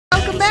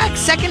back.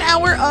 Second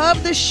hour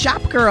of the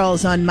Shop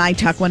Girls on My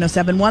Talk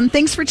 1071.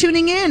 Thanks for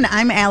tuning in.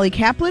 I'm Allie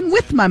Kaplan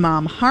with my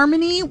mom,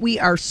 Harmony. We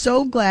are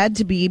so glad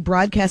to be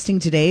broadcasting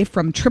today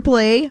from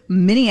AAA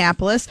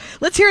Minneapolis.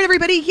 Let's hear it,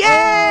 everybody. Yay!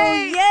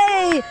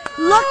 Oh, yay!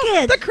 Look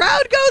it! The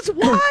crowd goes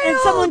wild. And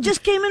someone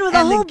just came in with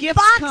a whole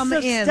box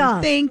of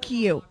stuff. Thank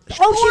you.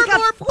 Oh, she's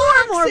got four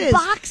more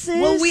boxes.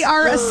 Well, we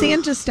are a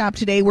Santa stop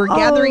today. We're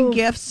gathering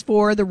gifts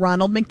for the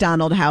Ronald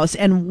McDonald House.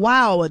 And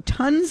wow,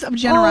 tons of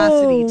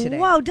generosity today.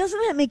 Wow, doesn't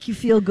that make you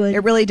feel good? It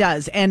really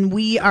does. And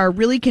we are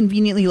really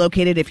conveniently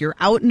located if you're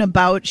out and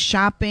about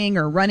shopping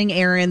or running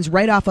errands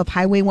right off of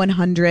Highway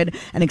 100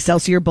 and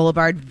Excelsior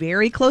Boulevard,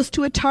 very close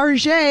to a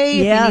Target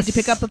if you need to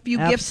pick up a few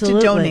gifts to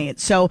donate.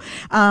 So,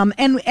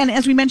 and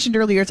as we mentioned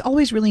earlier, it's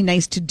always really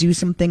nice to do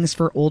some things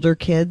for older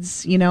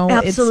kids, you know.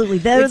 Absolutely.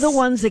 They're the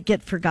ones that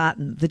get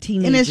forgotten, the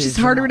teenagers. And it's just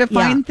harder to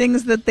find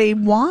things that they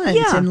want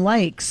and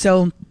like.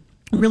 So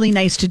really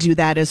nice to do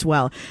that as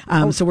well.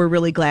 So we're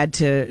really glad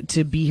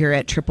to be here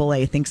at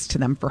AAA. Thanks to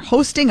them for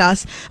hosting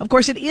us. Of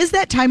course, it is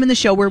that time in the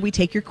show where we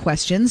take your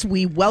questions.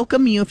 We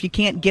welcome you, if you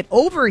can't get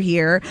over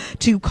here,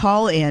 to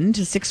call in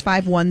to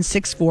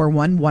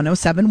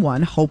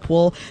 651-641-1071. Hope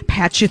will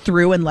patch you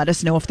through and let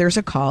us know if there's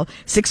a call.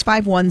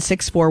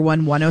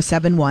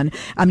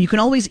 651-641-1071. You can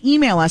always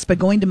email us by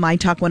going to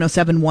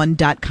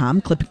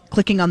mytalk1071.com,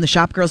 clicking on the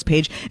Shop Girls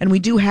page. And we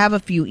do have a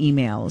few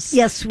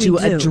emails to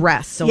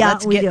address. So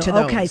let's get to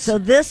those. Okay,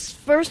 so this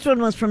first one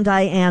was from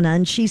Diana,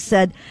 and she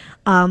said,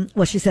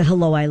 she said,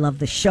 hello, I love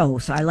the show.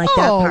 So I like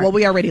that part. Oh, well,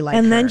 we already like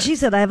And her. then she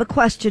said, I have a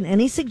question.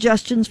 Any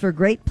suggestions for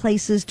great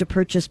places to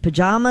purchase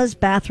pajamas,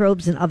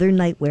 bathrobes, and other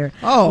nightwear?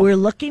 We're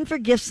looking for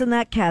gifts in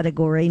that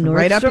category. Nordstrom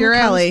right up your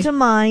alley. comes to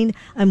mind.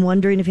 I'm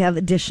wondering if you have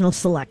additional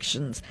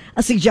suggestions.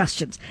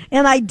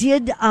 And I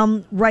did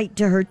write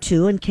to her,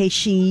 too, in case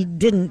she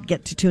didn't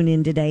get to tune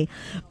in today.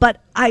 But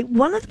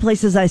one of the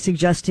places I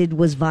suggested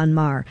was Von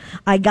Mar.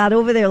 I got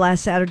over there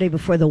last Saturday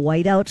before the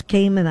whiteout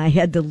came, and I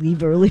had to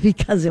leave early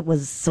because it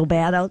was so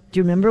bad out. Do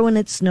you remember when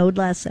it snowed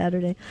last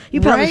Saturday?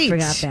 You probably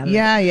forgot that.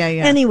 Yeah.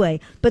 Anyway,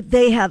 but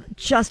they have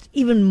just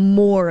even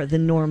more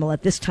than normal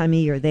at this time of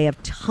year. They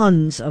have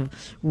tons of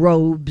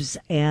robes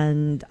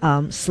and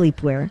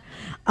sleepwear.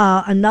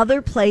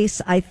 Another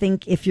place, I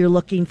think, if you're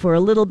looking for a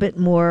little bit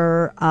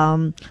more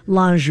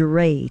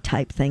lingerie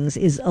type things,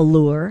 is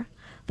Allure.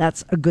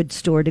 That's a good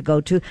store to go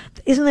to.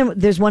 Isn't there?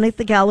 There's one at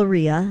the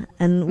Galleria,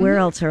 and where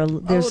else are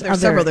there's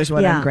several. There's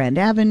one on Grand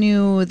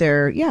Avenue.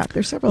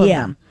 There's several of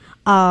them.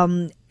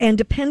 And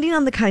depending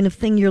on the kind of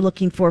thing you're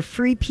looking for,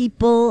 Free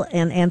People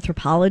and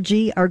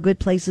Anthropology are good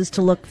places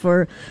to look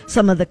for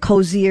some of the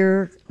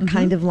cozier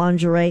kind of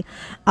lingerie.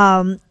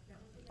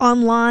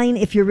 Online,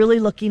 if you're really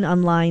looking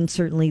online,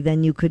 certainly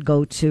then you could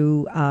go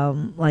to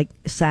like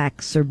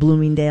Saks or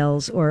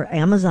Bloomingdale's, or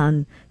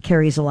Amazon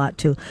carries a lot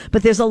too.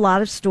 But there's a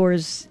lot of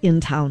stores in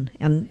town,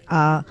 and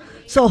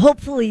so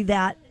hopefully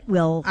that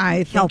will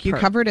I think you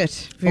covered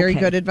it. Very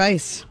good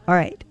advice. All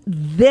right.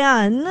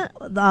 Then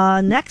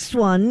the next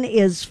one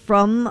is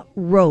from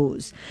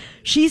Rose.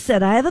 She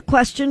said, I have a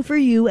question for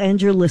you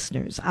and your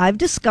listeners. I've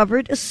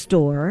discovered a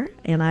store,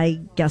 and I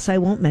guess I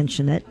won't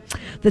mention it,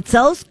 that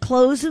sells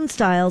clothes and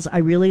styles I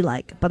really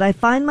like, but I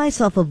find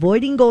myself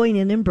avoiding going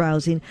in and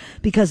browsing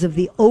because of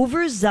the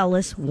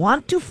overzealous,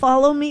 want to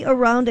follow me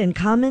around and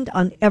comment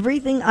on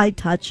everything I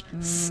touch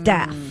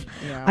staff.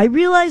 Yeah. I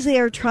realize they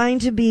are trying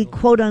to be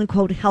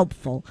quote-unquote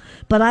helpful,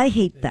 but I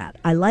hate that.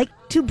 I like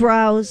to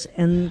browse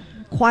and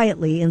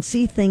quietly and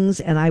see things,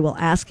 and I will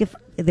ask if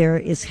there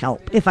is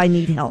help, if I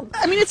need help.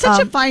 I mean, it's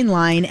such a fine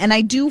line, and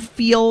I do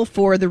feel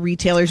for the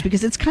retailers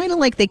because it's kind of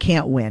like they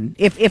can't win.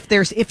 If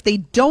they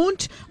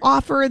don't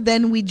offer,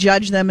 then we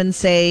judge them and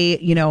say,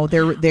 you know,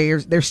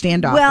 they're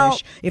standoffish. Well,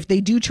 if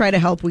they do try to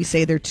help, we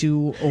say they're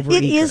too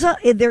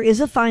overeager. There is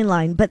a fine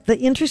line, but the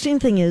interesting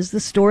thing is the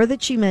store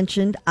that she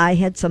mentioned, I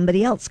had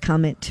somebody else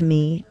comment to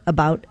me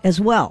about as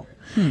well.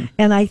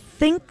 And I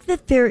think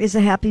that there is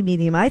a happy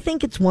medium. I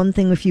think it's one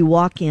thing if you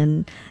walk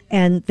in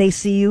and they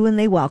see you and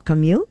they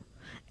welcome you,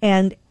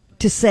 and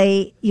to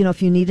say, you know,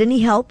 if you need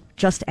any help,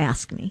 just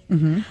ask me.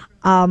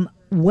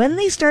 When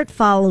they start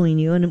following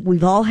you, and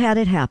we've all had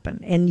it happen,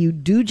 and you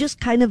do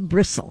just kind of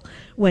bristle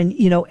when,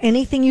 you know,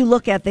 anything you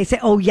look at, they say,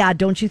 oh, yeah,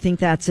 don't you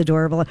think that's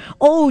adorable?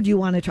 Oh, do you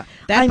want to try?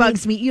 That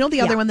bugs me. You know, the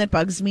other one that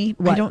bugs me?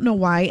 What? I don't know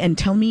why, and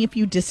tell me if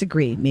you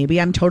disagree.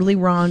 Maybe I'm totally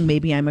wrong.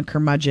 Maybe I'm a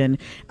curmudgeon.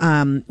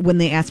 When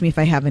they ask me if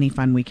I have any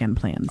fun weekend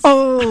plans.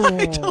 Oh.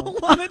 I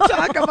don't want to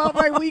talk about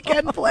my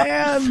weekend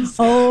plans.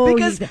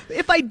 Because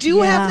if I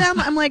do have them,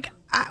 I'm like,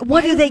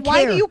 what do they care?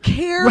 Why do you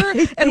care?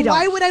 Right, and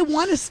why would I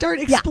want to start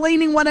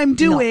explaining what I'm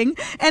doing?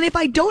 No. And if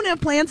I don't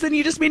have plans, then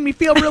you just made me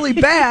feel really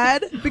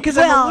bad because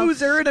I'm a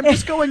loser and I'm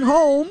just going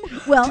home.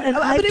 Well, and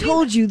I've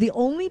told you the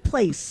only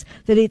place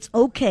that it's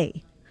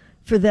okay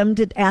for them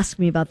to ask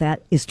me about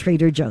that is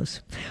Trader Joe's.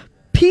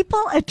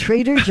 people at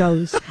Trader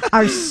Joe's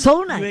are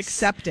so nice. You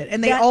accept it.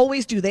 And they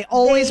always do. They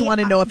always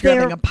want to know if you're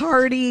having a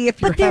party,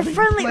 if you're having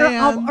friendly.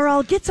 plans. Or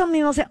I'll get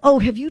something and I'll say, oh,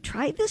 have you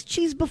tried this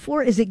cheese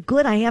before? Is it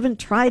good? I haven't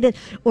tried it.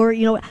 Or,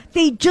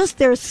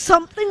 there's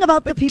something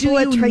about the people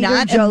at Trader Joe's. Do you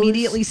not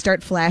immediately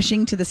start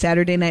flashing to the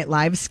Saturday Night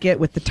Live skit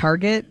with the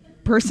Target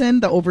person,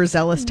 the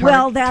overzealous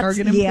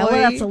Target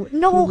employee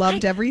who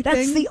loved everything?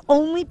 That's the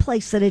only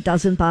place that it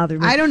doesn't bother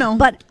me. I don't know.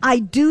 But I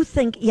do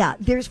think,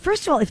 there's,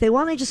 first of all, if they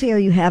want to just say, are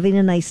you having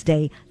a nice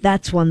day?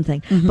 That's one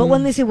thing. Mm-hmm. But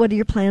when they say, what are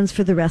your plans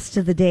for the rest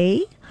of the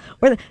day?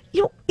 Or,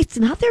 it's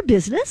not their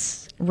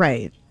business.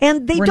 Right.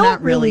 And they We're don't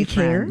not really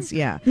care. Friends.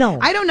 Yeah. No.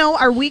 I don't know.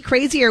 Are we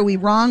crazy? Are we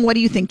wrong? What do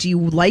you think? Do you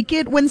like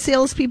it when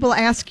salespeople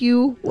ask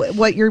you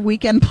what your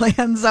weekend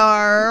plans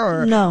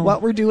are or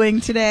what we're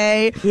doing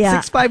today?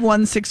 Yeah.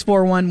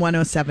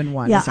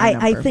 651-641-1071. Yeah,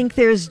 I think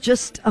there's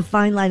just a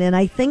fine line. And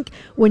I think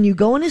when you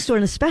go in a store,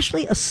 and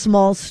especially a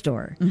small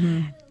store,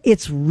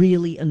 it's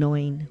really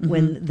annoying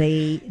when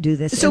they do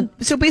this. So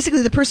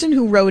basically, the person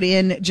who wrote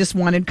in just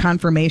wanted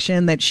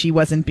confirmation that she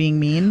wasn't being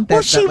mean. It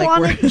was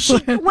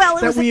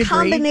a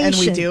combination. And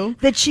we do.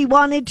 That she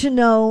wanted to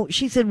know.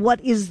 She said, "What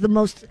is the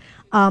most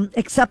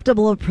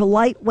acceptable or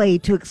polite way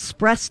to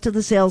express to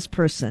the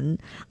salesperson?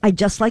 I'd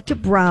just like to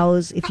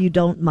browse, if you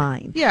don't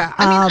mind." Yeah,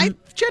 I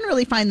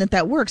generally find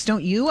that works,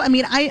 don't you? I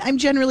mean, I'm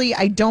generally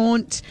I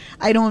don't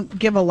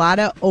give a lot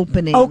of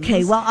openings.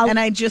 Okay, well,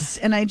 I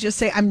just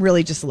say I'm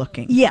really just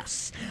looking.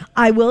 Yes,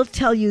 I will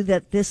tell you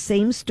that this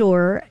same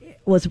store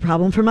was a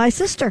problem for my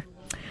sister.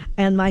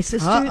 And my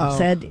sister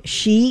said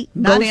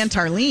not Aunt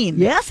Arlene.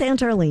 Yes,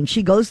 Aunt Arlene.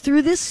 She goes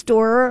through this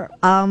store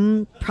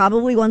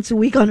probably once a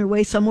week on her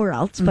way somewhere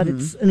else, but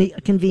it's a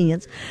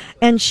convenience.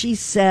 And she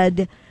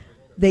said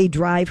they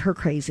drive her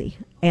crazy.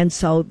 And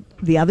so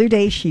the other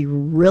day she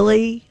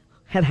really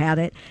had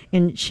it.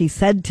 And she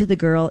said to the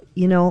girl,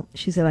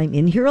 she said, I'm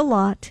in here a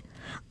lot.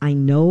 I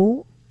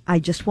know I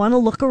just want to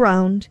look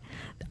around.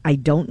 I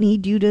don't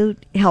need you to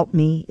help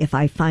me. If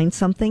I find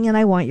something and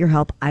I want your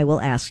help, I will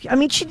ask you. I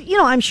mean,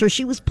 I'm sure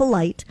she was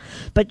polite,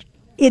 but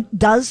it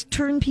does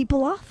turn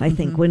people off, I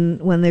think,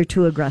 when they're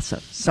too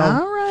aggressive. So,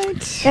 all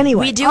right.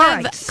 Anyway, we do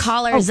have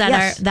callers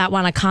that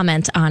want to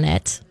comment on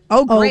it.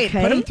 Oh, great.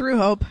 Okay. Put them through,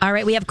 Hope. All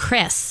right. We have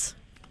Chris.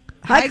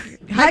 Hi,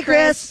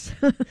 Chris.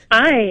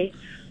 Hi.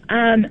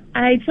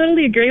 I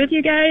totally agree with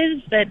you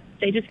guys that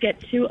they just get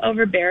too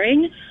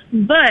overbearing,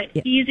 but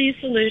easy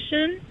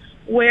solution,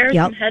 wear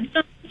some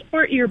headphones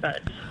or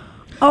earbuds.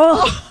 Well,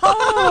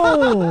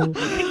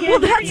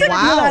 that's a good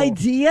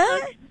idea.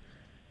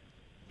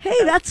 Hey,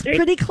 that's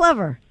pretty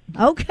clever.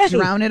 Okay.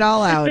 Drown it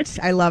all out.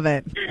 I love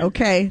it.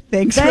 Okay.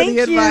 Thanks for the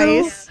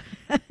advice.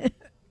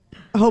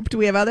 Hope, do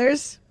we have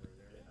others?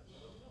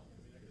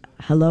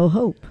 Hello,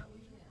 Hope.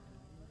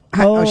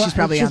 She's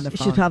probably on the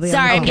phone.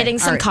 Sorry, I'm getting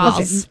some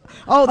calls. Okay.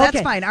 Oh,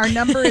 that's fine. Our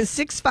number is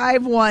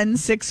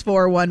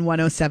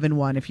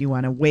 651-641-1071 if you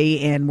want to weigh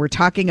in. We're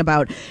talking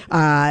about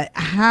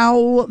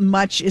how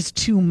much is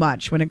too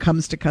much when it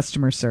comes to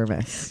customer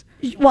service.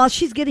 While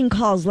she's getting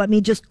calls, let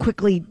me just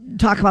quickly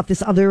talk about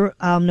this other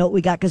note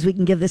we got, because we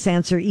can give this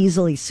answer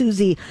easily.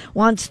 Susie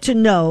wants to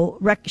know,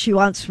 she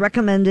wants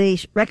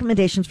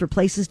recommendations for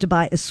places to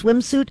buy a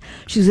swimsuit.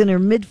 She's in her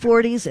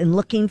mid-40s and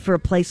looking for a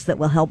place that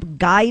will help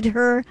guide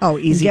her. Oh,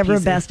 easy and give peasy.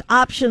 her best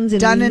options.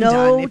 And done and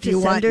done. If you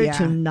want, send her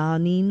to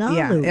Nani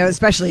Nalu. Yeah,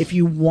 especially if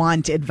you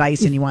want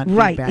advice and you want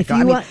feedback.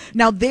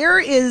 Now,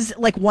 there is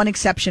like one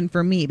exception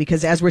for me,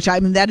 because as we're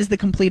talking, that is the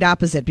complete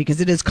opposite,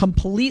 because it is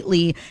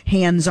completely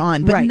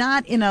hands-on, but not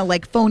in a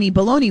like phony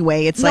baloney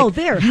way. It's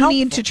you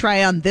need to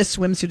try on this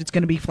swimsuit. It's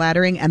going to be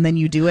flattering, and then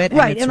you do it.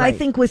 And I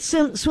think with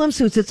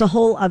swimsuits, it's a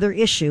whole other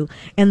issue.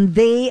 And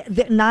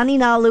Nani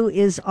Nalu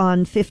is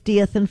on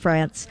 50th in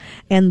France,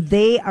 and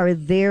they are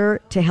there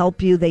to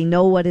help you. They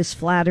know what is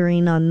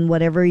flattering on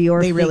whatever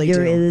your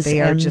figure is. They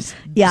are just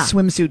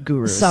swimsuit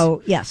gurus.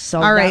 So yes,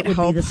 all right, that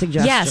would be the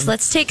suggestion. Yes,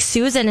 let's take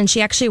Susan, and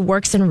she actually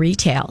works in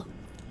retail.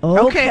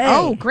 Okay.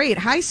 Oh, great.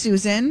 Hi,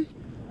 Susan.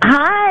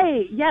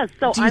 Hi. Yes.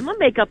 So I'm a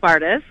makeup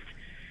artist.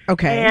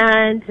 Okay.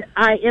 And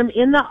I am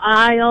in the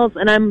aisles,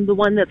 and I'm the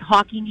one that's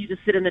hawking you to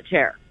sit in the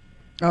chair.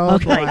 Oh,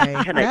 boy.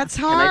 That's hard. Can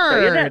I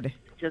show you this?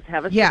 Just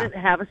have a seat.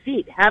 Have a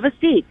seat. Have a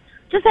seat.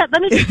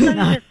 Let me just tell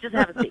you this. Just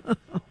have a seat.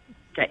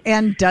 Okay.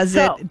 And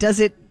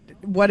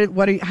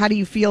how do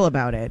you feel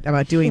about it?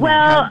 About doing that?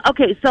 Well,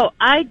 okay. So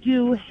I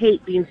do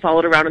hate being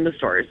followed around in the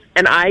stores,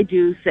 and I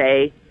do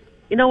say,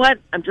 you know what?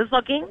 I'm just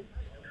looking.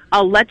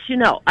 I'll let you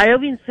know. I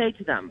even say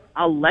to them,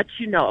 I'll let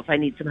you know if I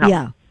need some help.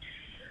 Yeah.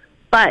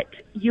 But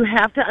you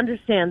have to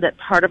understand that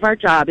part of our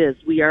job is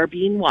we are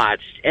being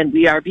watched and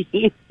we are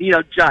being,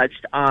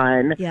 judged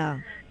on. Yeah.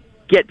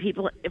 Get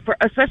people,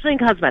 especially in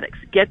cosmetics,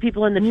 get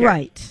people in the chair.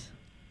 Right.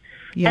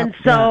 Yep. And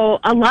so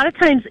a lot of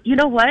times, you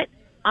know what?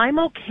 I'm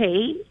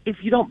okay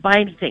if you don't buy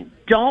anything.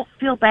 Don't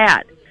feel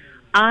bad.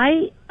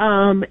 I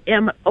am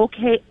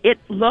okay. It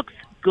looks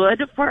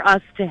good for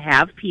us to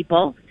have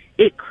people.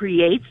 It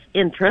creates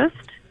interest.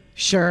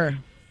 Sure.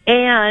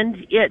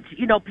 And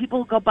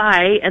people go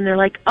by and they're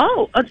like,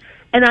 oh,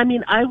 and I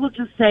mean, I will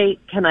just say,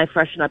 can I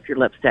freshen up your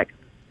lipstick?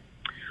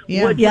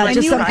 Yeah,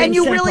 and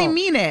you really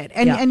mean it,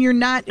 and you're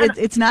not.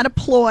 It's not a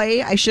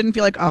ploy. I shouldn't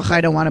feel like, oh,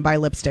 I don't want to buy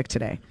lipstick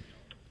today.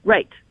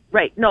 Right.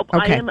 Nope.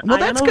 Okay.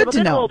 That's good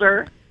to know.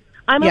 Older.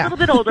 I'm a little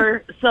bit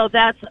older, so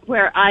that's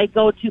where I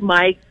go to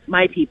my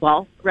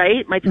people,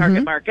 right? My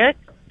target market.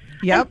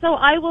 Yep. And so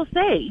I will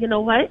say, you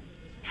know what?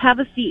 Have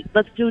a seat.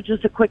 Let's do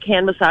just a quick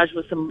hand massage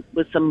with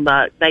some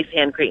nice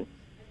hand cream.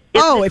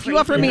 If you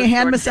offer me a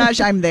hand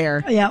massage, I'm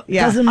there. Yeah.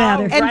 Doesn't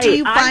matter. And do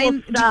you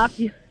find?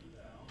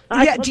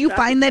 Do you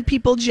find that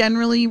people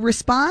generally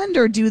respond,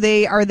 or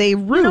are they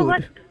rude? You know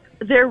what?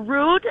 They're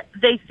rude.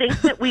 They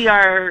think that we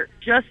are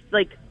just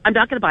like, I'm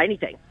not going to buy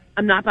anything.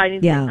 I'm not buying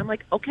anything. Yeah. I'm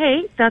like,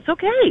 okay, that's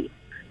okay.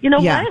 You know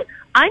what?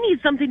 I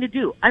need something to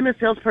do. I'm a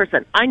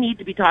salesperson. I need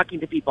to be talking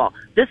to people.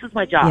 This is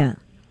my job. Yeah.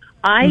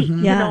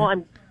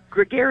 I'm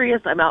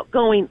gregarious. I'm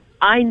outgoing.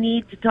 I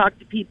need to talk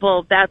to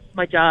people. That's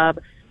my job.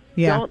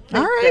 Yeah. Don't think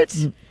all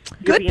right.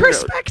 Good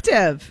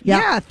perspective.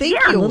 Yeah. Thank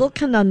you. A little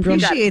conundrum.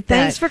 Appreciate that.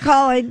 Thanks for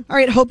calling. All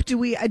right, Hope, do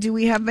we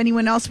have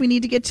anyone else we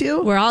need to get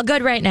to? We're all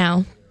good right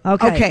now.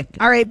 Okay.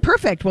 All right,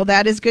 perfect. Well,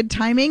 that is good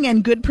timing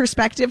and good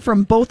perspective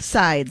from both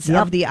sides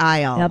of the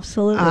aisle.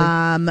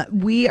 Absolutely.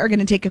 We are going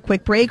to take a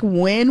quick break.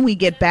 When we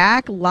get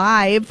back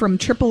live from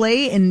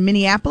AAA in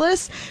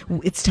Minneapolis,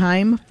 it's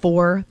time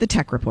for the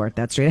Tech Report.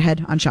 That's straight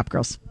ahead on Shop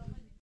Girls.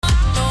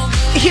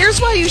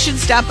 Here's why you should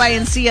stop by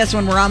and see us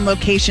when we're on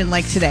location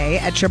like today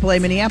at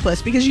AAA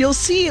Minneapolis, because you'll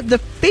see the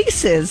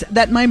faces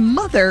that my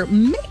mother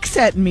makes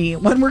at me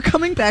when we're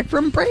coming back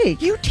from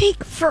break. You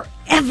take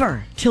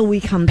forever till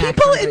we come back.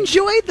 People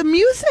enjoy the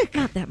music.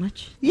 Not that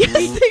much. Yes,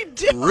 they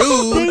do.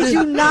 Rude. They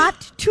do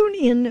not tune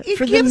in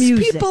for the music. It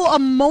gives people a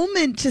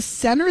moment to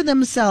center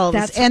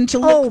themselves and to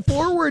look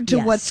forward to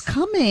what's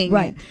coming.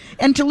 Right.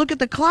 And to look at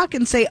the clock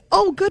and say,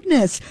 oh,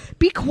 goodness,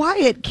 be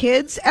quiet,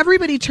 kids.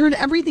 Everybody turn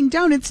everything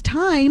down. It's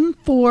time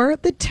for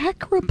the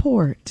Tech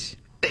Report.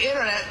 The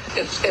internet,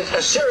 it's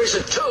a series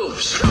of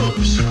tubes.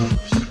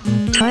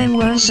 Time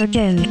once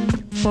again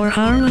for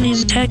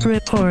Harmony's Tech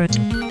Report.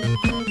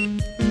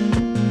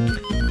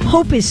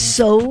 Hope is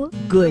so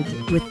good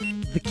with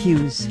the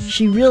cues.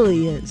 She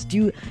really is.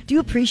 Do you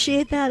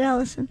appreciate that,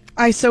 Allison?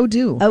 I so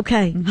do.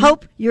 Okay. Mm-hmm.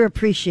 Hope you're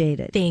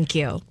appreciated. Thank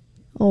you.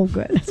 Oh,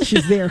 good.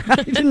 She's there. I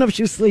didn't know if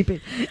she was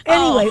sleeping.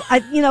 Anyway,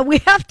 we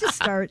have to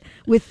start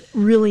with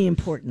really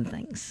important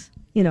things.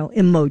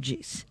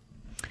 Emojis.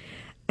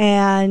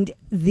 And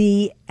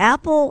the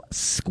Apple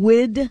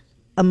squid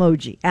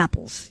emoji,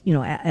 apples,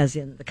 as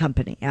in the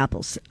company,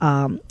 Apple's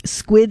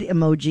squid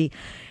emoji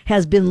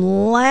has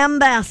been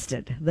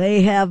lambasted.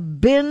 They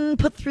have been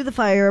put through the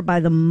fire by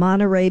the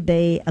Monterey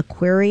Bay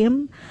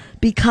Aquarium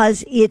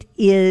because it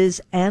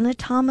is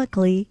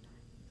anatomically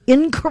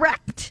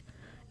incorrect.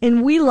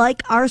 And we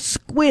like our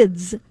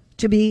squids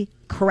to be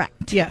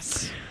correct.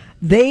 Yes.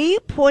 They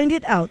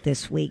pointed out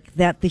this week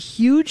that the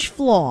huge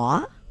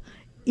flaw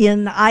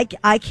in, I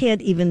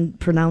can't even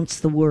pronounce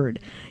the word.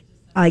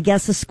 I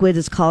guess a squid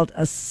is called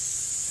a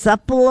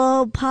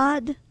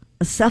cephalopod.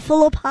 A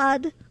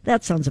cephalopod?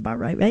 That sounds about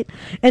right?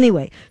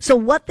 Anyway, so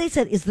what they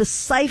said is the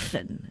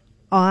siphon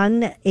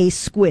on a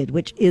squid,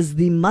 which is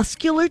the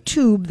muscular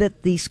tube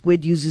that the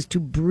squid uses to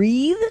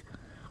breathe,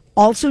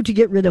 also to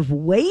get rid of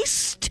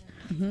waste,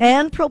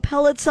 and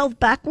propel itself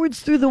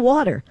backwards through the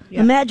water. Yeah.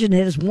 Imagine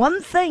it is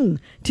one thing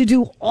to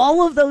do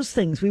all of those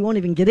things. We won't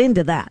even get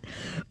into that.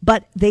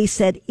 But they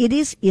said it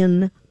is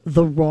in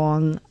the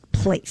wrong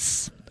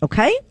place.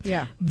 Okay?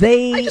 Yeah.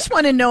 I just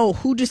want to know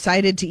who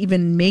decided to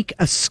even make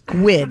a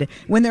squid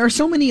when there are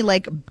so many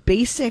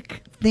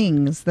basic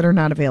things that are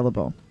not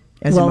available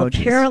as emojis.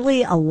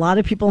 Apparently a lot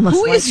of people must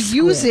Who is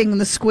using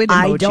the squid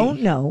emoji? I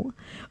don't know.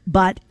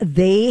 But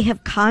they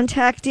have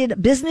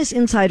Business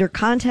Insider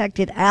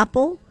contacted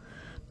Apple,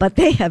 but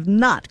they have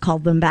not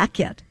called them back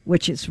yet,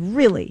 which is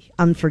really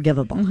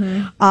unforgivable.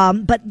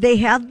 Mm-hmm. But they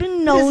have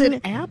been known. Is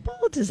it Apple?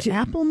 Does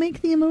Apple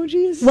make the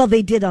emojis? Well,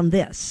 they did on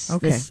this.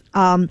 Okay.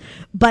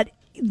 But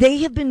they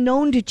have been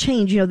known to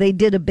change. They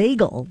did a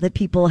bagel that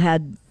people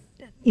had,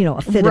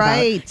 a fit about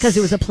because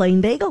it was a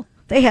plain bagel.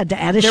 They had to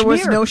add a schmear. There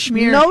was no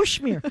schmear. No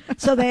schmear.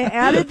 So they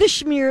added the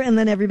schmear, and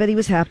then everybody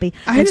was happy.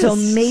 So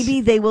maybe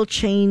they will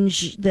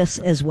change this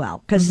as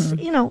well because,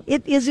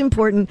 it is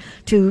important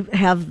to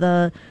have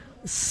the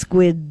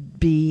squid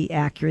be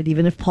accurate,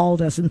 even if Paul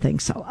doesn't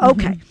think so.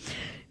 Okay.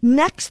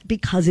 Next,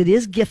 because it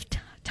is gift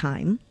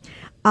time,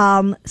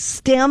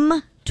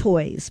 STEM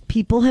toys.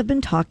 People have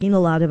been talking a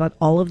lot about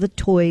all of the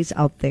toys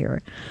out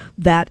there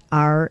that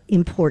are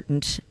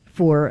important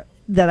feature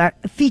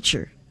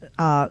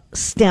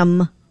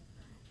STEM.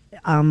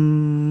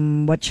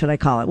 What should I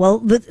call it? Well,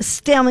 the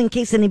STEM, in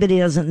case anybody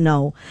doesn't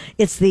know,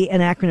 it's an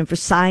acronym for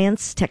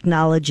science,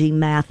 technology,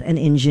 math, and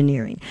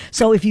engineering.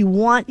 So if you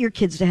want your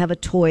kids to have a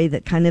toy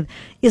that kind of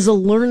is a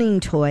learning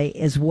toy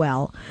as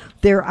well,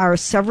 there are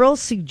several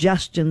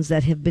suggestions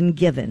that have been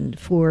given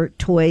for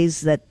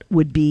toys that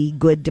would be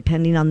good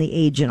depending on the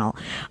age and all.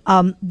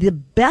 The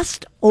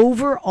best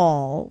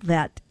overall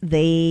that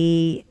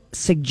they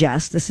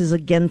suggest, this is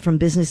again from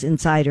Business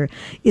Insider,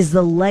 is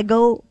the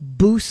Lego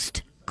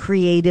Boost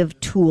Creative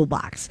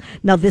Toolbox.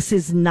 Now, this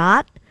is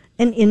not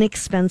an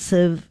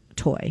inexpensive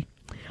toy.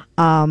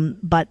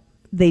 But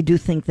they do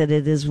think that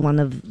it is one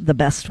of the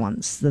best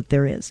ones that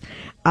there is.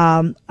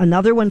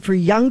 Another one for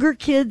younger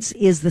kids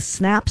is the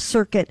Snap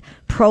Circuit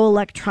Pro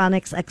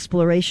Electronics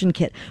Exploration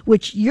Kit,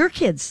 which your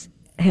kids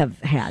have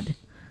had.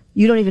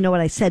 You don't even know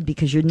what I said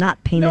because you're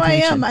not paying attention.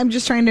 No, I am. I'm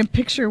just trying to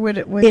picture what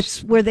it was.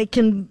 It's where they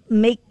can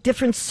make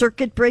different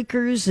circuit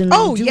breakers and do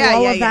all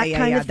of that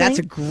kind of thing. That's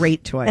a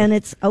great toy. And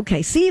it's,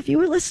 okay, see, if you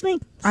were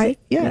listening. No,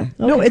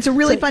 it's a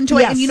really fun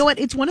toy. Yes. And you know what?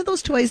 It's one of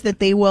those toys that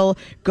they will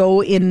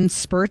go in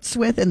spurts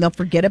with and they'll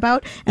forget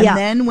about. And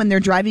then when they're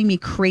driving me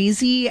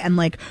crazy and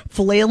like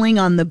flailing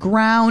on the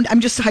ground, I'm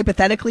just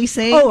hypothetically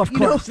saying, oh, of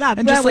course not.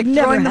 And just like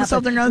throwing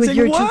themselves around and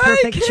saying,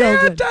 why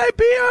can't I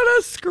be on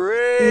a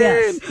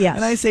screen? Yes.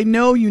 And I say,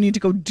 no, you need to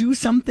go do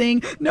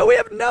something. No, we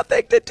have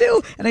nothing to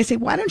do. And I say,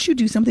 why don't you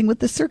do something with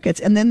the circuits?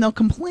 And then they'll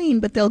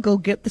complain, but they'll go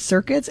get the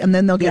circuits and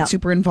then they'll get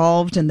super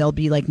involved and they'll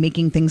be like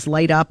making things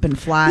light up and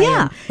fly.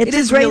 Yeah, it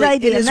is great really,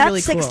 idea. And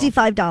that's really cool.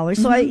 $65.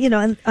 So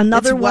and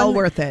another it's well one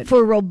worth it.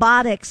 For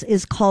robotics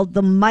is called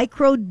the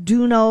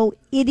Microduno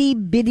Itty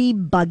Bitty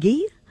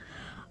Buggy.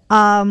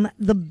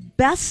 The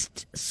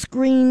best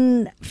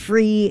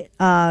screen-free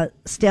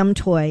STEM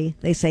toy,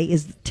 they say,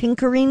 is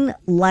Tinkering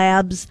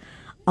Labs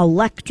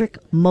Electric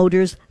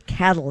Motors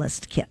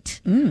Catalyst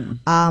Kit.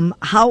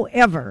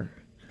 However,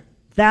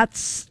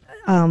 that's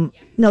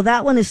no,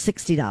 that one is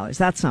 $60.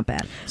 That's not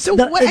bad. So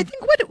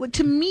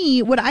to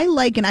me, what I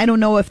like, and I don't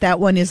know if that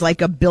one is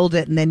like a build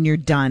it and then you're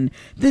done.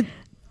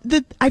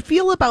 I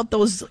feel about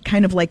those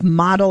kind of like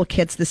model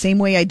kits the same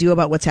way I do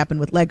about what's happened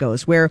with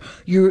Legos, where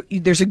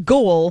there's a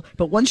goal,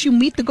 but once you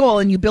meet the goal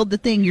and you build the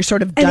thing, you're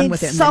sort of done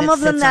with it. And some then it of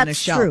them sits on a that's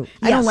shelf. true.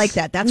 I don't like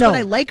that. That's what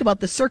I like about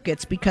the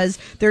circuits, because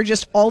they're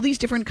just all these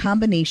different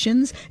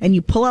combinations, and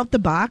you pull out the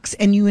box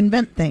and you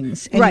invent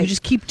things, and you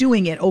just keep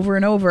doing it over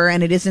and over,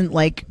 and it isn't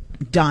like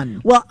done.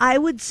 Well, I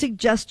would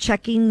suggest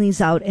checking these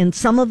out, and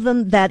some of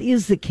them that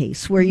is the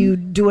case where you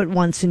do it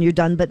once and you're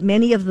done, but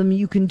many of them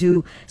you can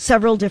do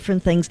several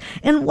different things.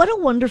 And what a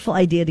wonderful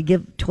idea to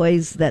give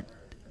toys that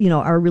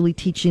are really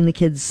teaching the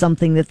kids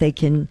something that they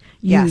can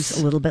use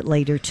a little bit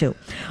later too.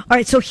 All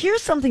right, so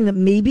here's something that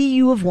maybe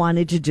you have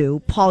wanted to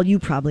do. Paul, you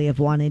probably have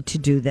wanted to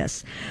do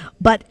this.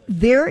 But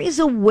there is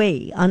a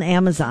way on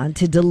Amazon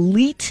to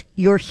delete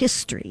your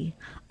history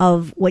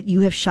of what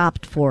you have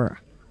shopped for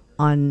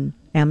on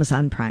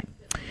Amazon Prime.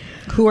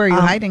 Who are you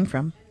hiding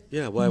from?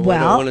 Yeah, why do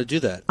I want to do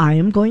that? I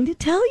am going to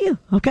tell you,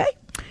 okay?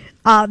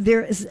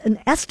 There is an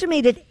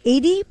estimated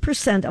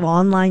 80% of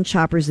online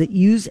shoppers that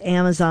use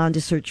Amazon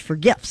to search for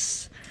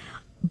gifts.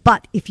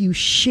 But if you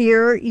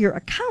share your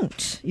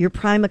account, your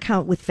Prime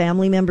account, with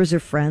family members or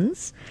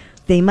friends,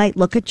 they might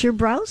look at your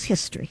browse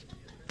history.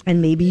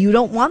 And maybe you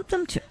don't want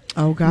them to.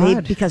 Oh, God.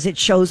 Maybe because it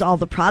shows all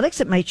the products.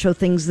 It might show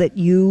things that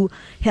you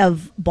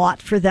have bought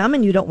for them,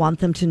 and you don't want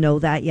them to know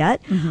that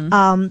yet.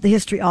 The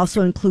history also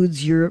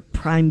includes your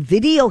Prime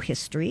Video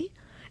history.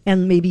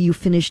 And maybe you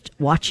finished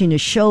watching a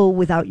show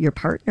without your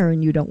partner,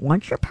 and you don't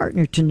want your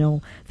partner to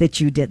know that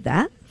you did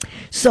that.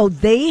 So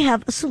they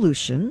have a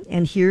solution,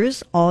 and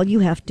here's all you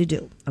have to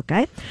do,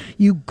 okay?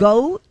 You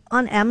go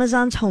on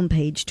Amazon's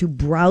homepage to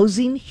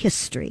Browsing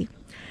History,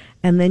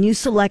 and then you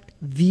select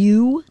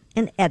View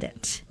and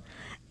Edit.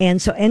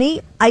 And so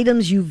any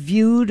items you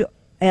viewed,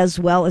 as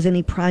well as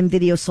any Prime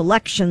Video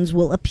selections,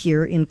 will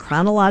appear in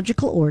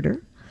chronological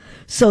order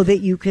so that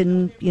you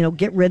can,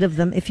 get rid of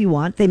them if you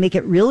want. They make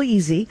it real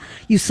easy.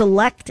 You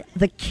select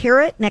the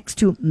caret next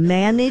to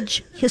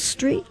Manage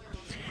History,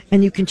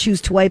 and you can choose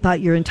to wipe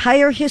out your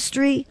entire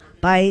history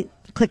by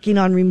clicking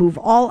on Remove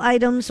All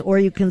Items, or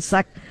you can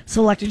select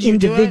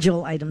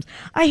individual items.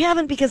 I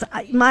haven't, because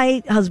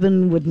my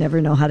husband would never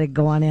know how to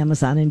go on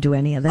Amazon and do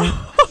any of that.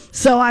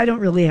 So I don't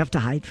really have to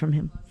hide from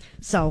him.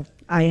 So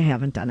I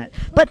haven't done it.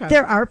 But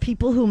there are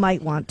people who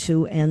might want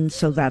to, and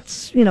so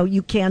that's,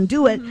 you can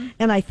do it.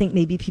 And I think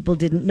maybe people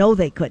didn't know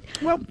they could.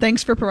 Well,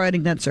 thanks for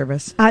providing that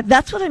service.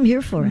 That's what I'm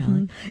here for,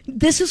 Alan.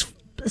 This is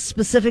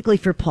specifically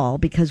for Paul,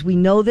 because we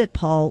know that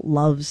Paul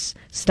loves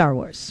Star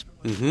Wars.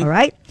 All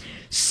right?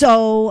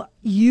 So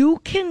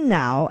you can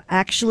now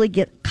actually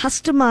get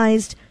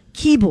customized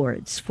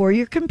keyboards for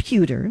your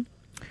computer.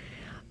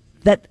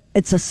 That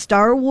it's a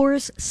Star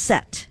Wars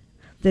set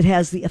that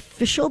has the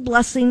official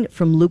blessing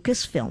from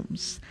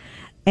Lucasfilms.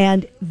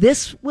 And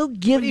this will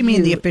give What do you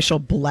mean the official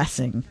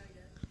blessing?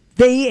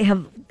 They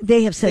have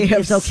said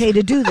it's okay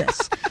to do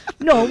this.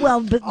 No,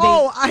 well, but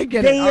I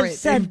get it. They All have right.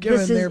 said They've given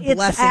this their is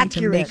blessing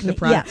accurate. to make the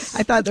product. Yes.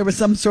 I thought there was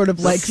some sort of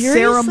Seriously?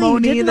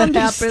 ceremony Didn't that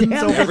understand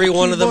happens. that. Every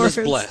one of them is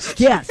keyboards. blessed.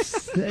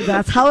 Yes,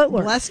 that's how it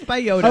works. Blessed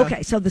by Yoda.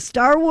 Okay, so the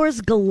Star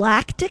Wars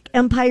Galactic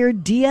Empire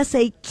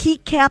DSA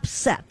keycap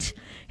set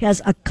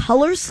has a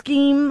color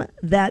scheme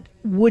that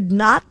would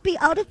not be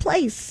out of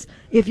place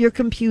if your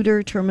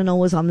computer terminal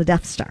was on the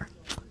Death Star.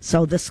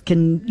 So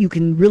you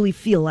can really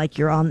feel like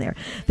you're on there.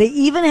 They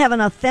even have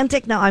an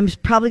authentic, now I'm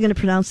probably going to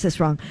pronounce this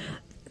wrong,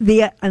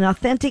 an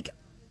authentic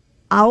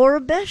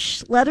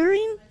Aurebesh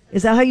lettering.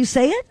 Is that how you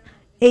say it?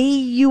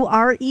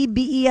 Aurebesh?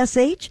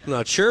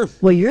 Not sure.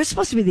 Well, you're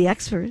supposed to be the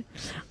expert.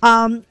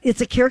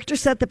 It's a character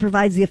set that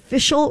provides the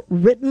official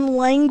written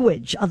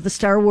language of the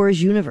Star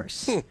Wars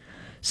universe.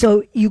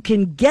 So you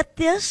can get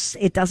this.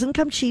 It doesn't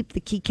come cheap.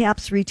 The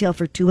keycaps retail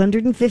for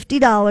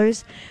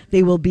 $250.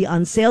 They will be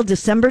on sale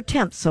December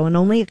 10th, so in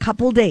only a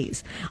couple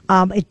days.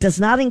 It does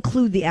not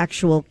include the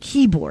actual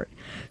keyboard.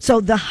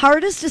 So the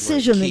hardest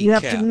decision that you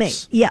have to make,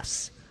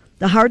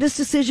 the hardest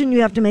decision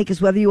you have to make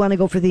is whether you want to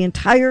go for the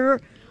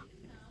entire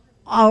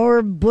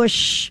Our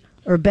Bush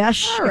or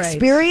Besh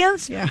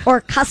experience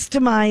or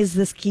customize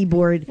this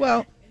keyboard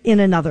in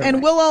another way.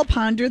 We'll all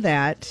ponder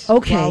that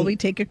while we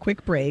take a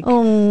quick break.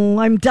 Oh,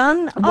 I'm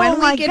done.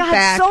 When we get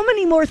back, so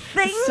many more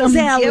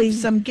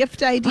things, some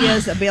gift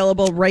ideas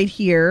available right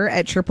here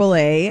at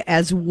AAA,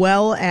 as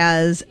well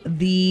as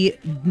the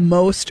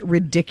most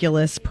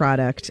ridiculous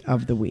product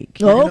of the week.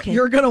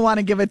 You're going to want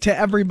to give it to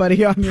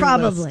everybody on your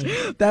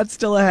list. That's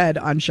still ahead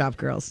on Shop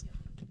Girls.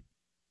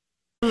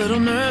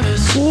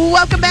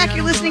 Welcome back.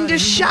 You're listening to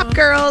Shop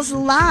Girls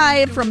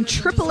live from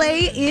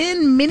AAA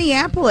in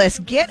Minneapolis.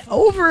 Get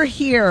over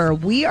here.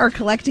 We are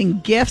collecting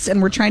gifts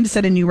and we're trying to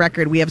set a new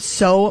record. We have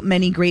so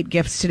many great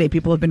gifts today.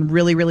 People have been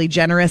really, really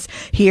generous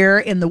here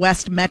in the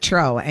West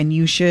Metro, and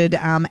you should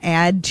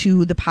add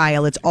to the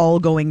pile. It's all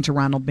going to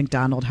Ronald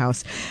McDonald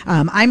House.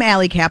 I'm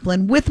Allie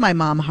Kaplan with my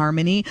mom,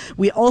 Harmony.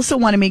 We also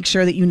want to make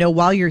sure that you know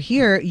while you're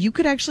here, you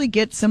could actually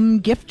get some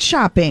gift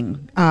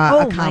shopping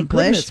accomplished. My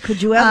goodness,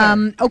 could you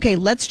ever? Okay,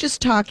 let's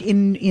just talk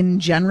in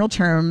general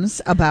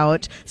terms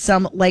about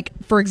some, like,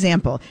 for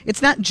example,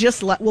 it's not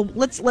just, you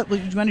want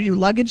to do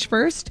luggage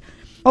first?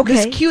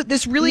 Okay.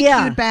 This really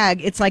cute bag.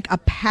 It's like a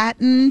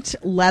patent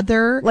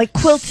leather, like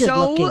quilted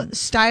looking, so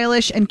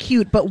stylish and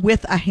cute, but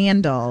with a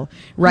handle,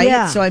 right?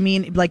 Yeah. So I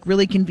mean, like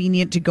really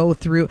convenient to go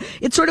through.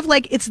 It's sort of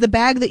like it's the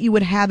bag that you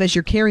would have as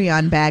your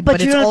carry-on bag, but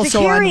it's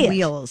also on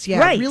wheels. Yeah,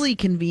 right. Really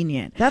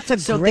convenient. That's a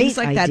great things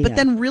like idea. that. But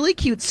then really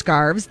cute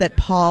scarves that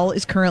Paul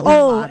is currently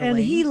modeling. And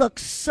he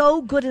looks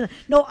so good.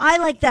 No, I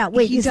like that.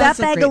 Wait, is that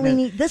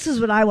Bagolini? This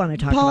is what I want to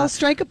talk about. Paul,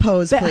 strike a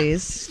pose,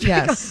 please.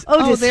 Yes.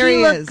 Does there he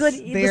look is. good?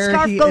 There the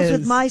scarf he goes is.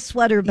 with my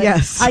sweater, but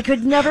I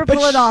could never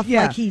pull it off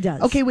like he does.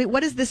 Okay, wait,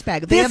 what is this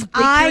bag?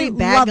 I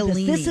love this.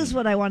 This is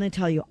what I want to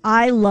tell you.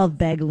 I love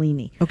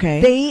Bagolini.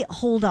 Okay. They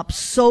hold up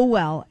so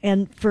well,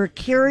 and for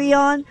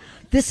carry-on,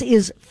 this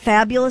is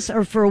fabulous.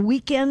 Or for a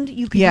weekend,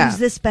 you can use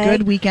this bag.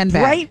 Good weekend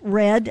bag. Bright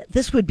red.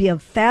 This would be a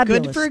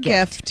fabulous Good for a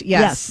gift.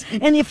 Yes.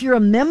 And if you're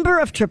a member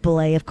of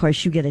AAA, of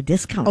course, you get a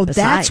discount. Oh,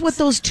 that's what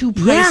those two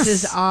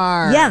prices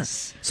are.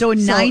 Yes. So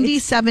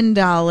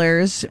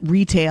 $97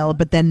 retail,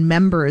 but then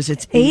members,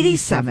 it's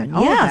 $87.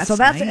 Oh, yeah. So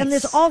that's nice. And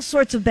there's all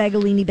sorts of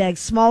Bagolini bags,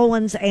 small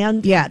ones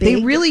and big.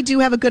 They really do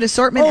have a good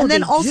assortment. And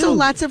then also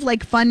lots of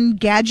like fun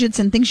gadgets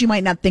and things you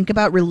might not think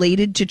about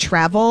related to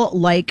travel,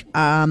 like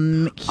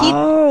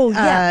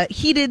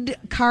heated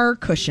car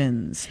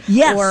cushions.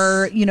 Yes.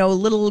 Or,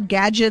 little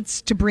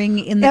gadgets to bring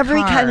in the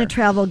Every car. kind of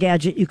travel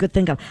gadget you could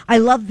think of. I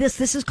love this.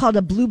 This is called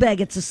a blue bag.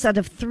 It's a set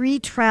of 3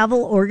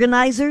 travel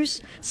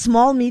organizers,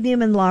 small,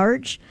 medium, and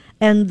large.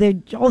 And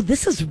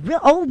this is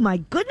real. Oh my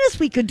goodness,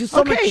 we could do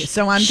so much. Okay,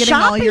 so I'm getting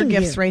all your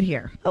gifts right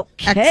here.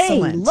 Okay,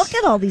 excellent. Look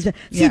at all these.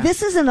 See,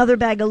 this is another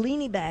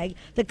Bagolini bag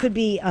that could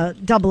be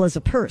double as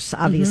a purse,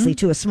 obviously,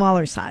 to a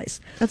smaller size.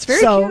 That's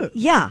very cute.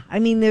 Yeah, I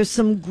mean, there's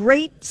some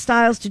great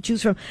styles to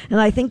choose from, and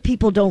I think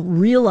people don't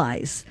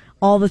realize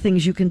all the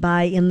things you can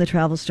buy in the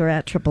travel store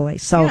at AAA.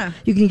 So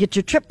you can get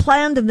your trip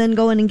planned and then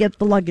go in and get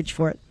the luggage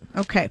for it.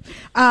 Okay.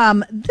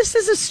 This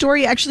is a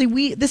story,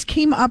 actually, this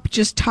came up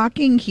just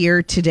talking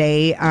here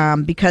today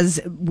because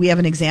we have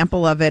an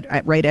example of it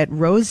right at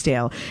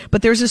Rosedale.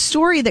 But there's a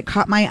story that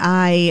caught my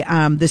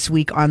eye this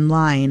week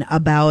online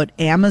about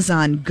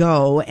Amazon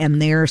Go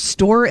and their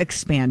store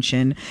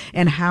expansion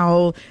and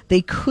how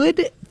they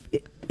could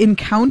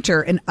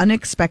encounter an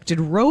unexpected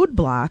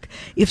roadblock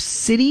if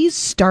cities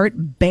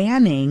start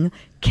banning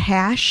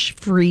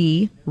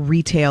cash-free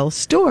retail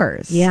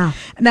stores. Yeah.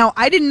 Now,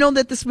 I didn't know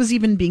that this was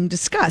even being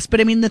discussed, but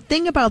I mean, the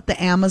thing about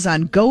the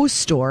Amazon Go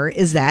store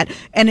is that,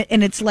 and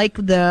it's like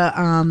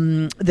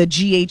the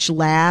GH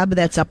Lab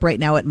that's up right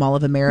now at Mall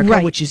of America,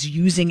 which is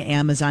using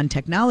Amazon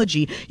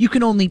technology. You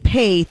can only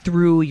pay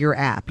through your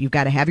app. You've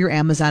got to have your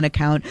Amazon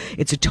account.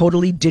 It's a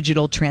totally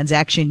digital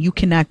transaction. You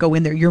cannot go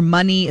in there. Your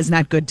money is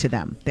not good to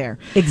them there.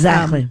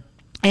 Exactly.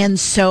 And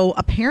so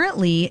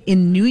apparently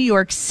in New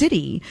York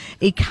City,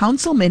 a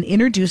councilman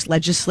introduced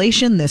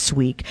legislation this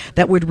week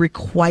that would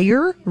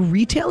require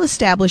retail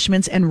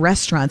establishments and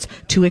restaurants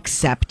to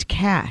accept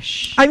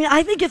cash. I mean,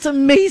 I think it's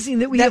amazing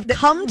that we have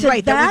come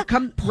to that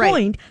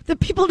point that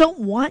people don't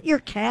want your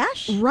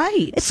cash.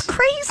 Right. It's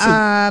crazy.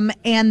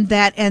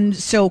 And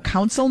so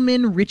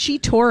Councilman Richie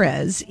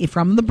Torres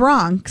from the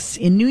Bronx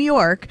in New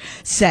York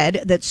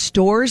said that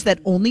stores that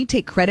only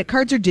take credit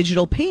cards or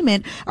digital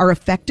payment are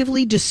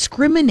effectively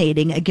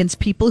discriminating discriminating against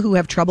people who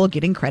have trouble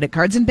getting credit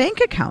cards and bank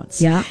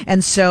accounts. Yeah.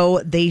 And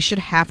so they should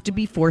have to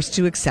be forced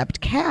to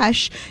accept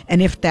cash.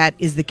 And if that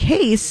is the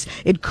case,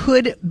 it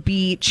could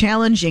be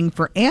challenging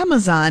for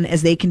Amazon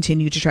as they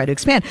continue to try to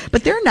expand.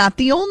 But they're not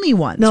the only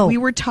ones. No. We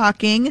were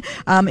talking,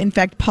 in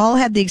fact, Paul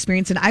had the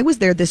experience, and I was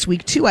there this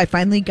week too. I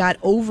finally got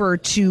over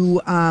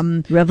to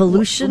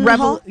Revolution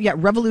Hall? Yeah,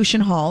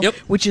 Revolution Hall, Yep.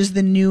 which is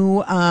the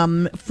new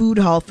food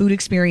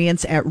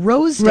experience at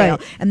Rosedale.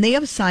 Right. And they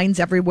have signs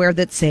everywhere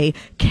that say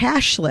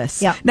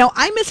cashless. Yeah. Now,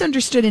 I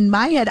misunderstood in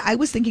my head. I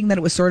was thinking that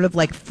it was sort of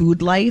like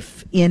Food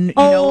Life in,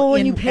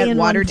 and you pay at in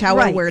Water one- Tower,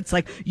 right. where it's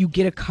like you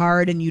get a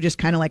card and you just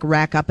kind of like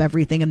rack up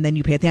everything and then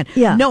you pay at the end.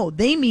 Yeah. No,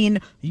 they mean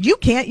you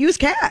can't use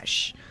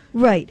cash.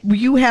 Right.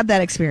 You had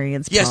that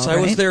experience, Yes, Paul,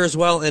 I was right? there as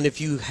well. And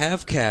if you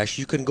have cash,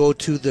 you can go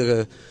to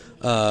the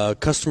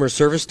customer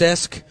service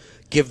desk,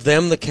 give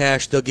them the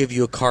cash. They'll give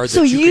you a card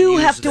So that you can you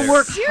use have to there.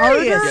 work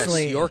harder?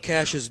 Seriously? Yes, your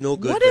cash is no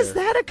good What there. does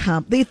that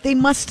accomplish? They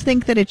must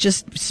think that it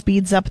just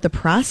speeds up the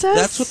process?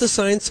 That's what the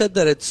sign said,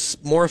 that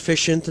it's more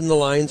efficient and the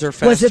lines are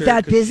faster. Was it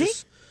that 'cause busy?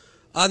 it's-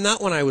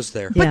 not when I was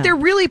there. But Yeah. they're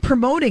really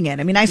promoting it.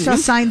 I mean, I saw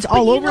signs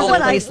all you over know the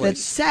what place I- that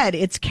said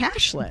it's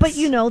cashless. But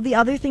the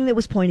other thing that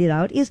was pointed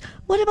out is,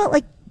 what about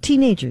like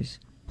teenagers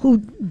who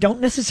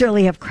don't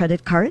necessarily have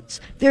credit cards?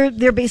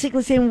 They're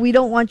basically saying, we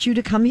don't want you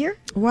to come here.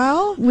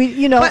 Well,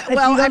 But,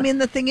 I mean,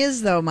 the thing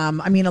is, though, Mom,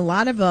 I mean, a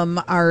lot of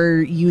them are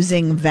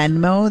using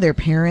Venmo. Their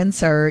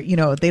parents are,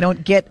 they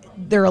don't get,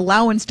 their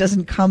allowance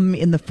doesn't come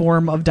in the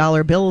form of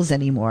dollar bills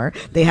anymore.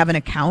 They have an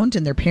account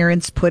and their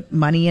parents put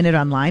money in it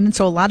online. And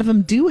so a lot of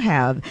them do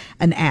have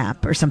an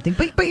app or something.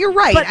 But you're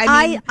right. But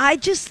I I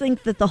just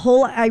think that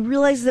I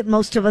realize that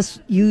most of us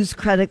use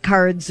credit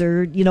cards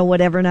or,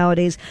 whatever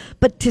nowadays.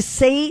 But to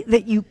say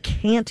that you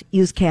can't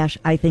use cash,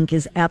 I think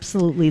is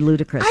absolutely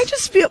ludicrous. I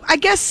just feel,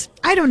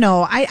 I don't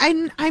know.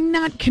 I'm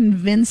not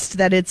convinced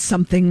that it's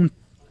something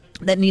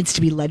that needs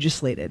to be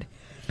legislated.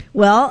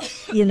 Well,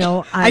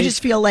 I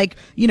just feel like,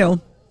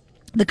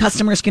 the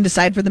customers can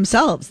decide for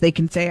themselves. They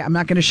can say, I'm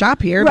not going to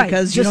shop here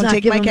because you just don't not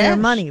take give my them cash. their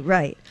money,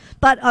 right?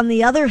 But on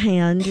the other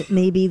hand,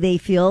 maybe they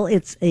feel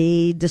it's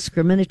a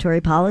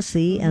discriminatory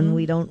policy, and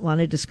we don't want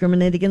to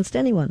discriminate against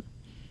anyone.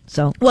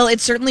 So, Well, it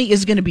certainly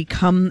is going to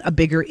become a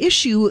bigger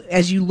issue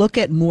as you look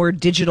at more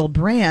digital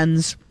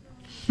brands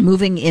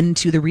moving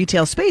into the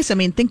retail space. I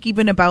mean, think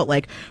even about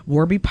like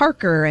Warby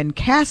Parker and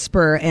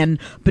Casper and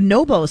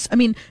Bonobos. I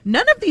mean,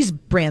 none of these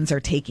brands are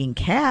taking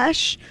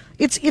cash.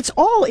 It's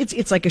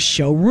like a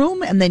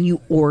showroom, and then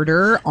you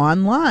order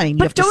online.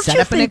 You have to set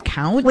up an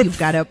account. You've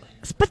got to.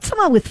 But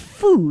somehow with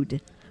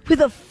food,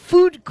 with a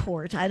food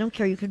court, I don't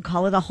care. You could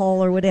call it a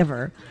hall or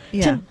whatever.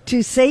 Yeah.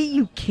 To say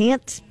you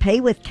can't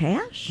pay with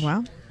cash.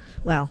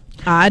 Well,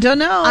 I don't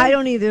know. I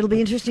don't either. It'll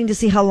be interesting to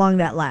see how long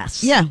that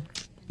lasts. Yeah.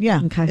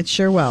 Okay. It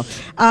sure will.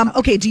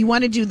 Okay, do you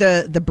want to do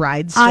the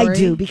bride story? I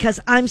do, because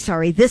I'm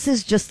sorry, this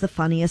is just the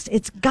funniest.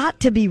 It's got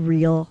to be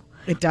real.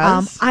 It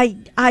does?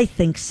 I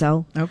think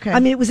so. Okay. I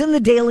mean, it was in the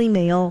Daily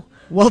Mail.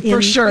 Well,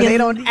 for sure. They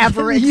don't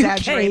ever in the UK.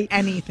 exaggerate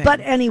anything. But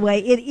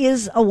anyway, it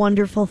is a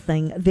wonderful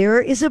thing. There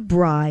is a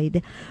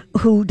bride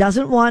who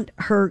doesn't want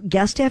her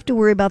guests to have to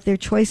worry about their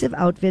choice of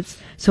outfits.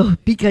 So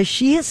because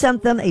she has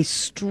sent them a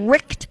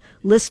strict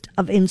list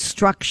of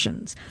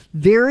instructions,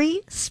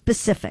 very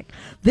specific.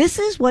 This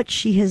is what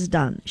she has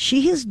done.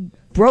 She has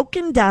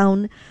broken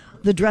down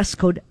the dress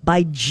code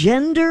by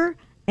gender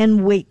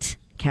and weight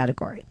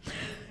category.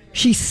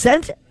 She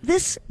sent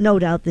this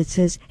note out that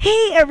says,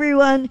 "Hey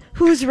everyone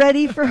who's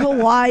ready for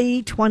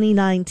Hawaii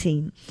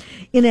 2019.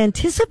 In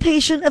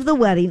anticipation of the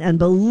wedding, and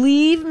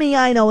believe me,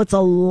 I know it's a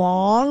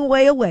long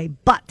way away,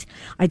 but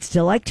I'd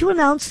still like to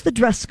announce the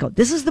dress code."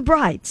 This is the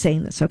bride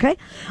saying this, okay?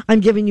 "I'm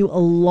giving you a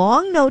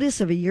long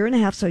notice of a year and a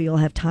half so you'll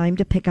have time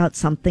to pick out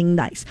something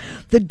nice.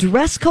 The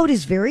dress code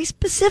is very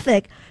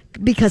specific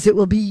because it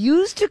will be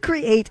used to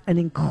create an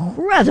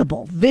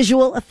incredible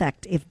visual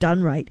effect if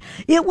done right.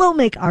 It will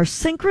make our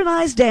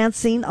synchronized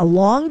dancing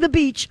along the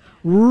beach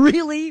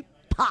really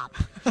pop."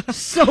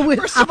 So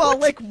first of all,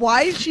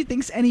 why she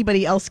thinks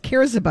anybody else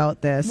cares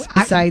about this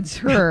besides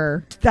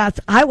her?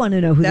 I want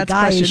to know who the That's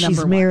guy is question she's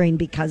number one. marrying,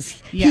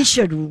 because he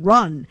should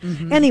run.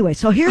 Anyway,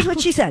 so here's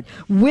what she said.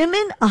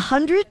 Women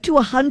 100 to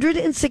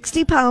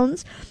 160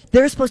 pounds,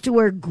 they're supposed to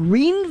wear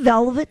green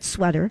velvet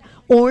sweater,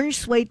 orange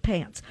suede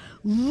pants,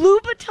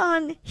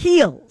 Louboutin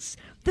heels,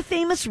 the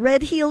famous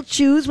red heel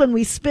shoes when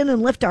we spin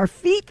and lift our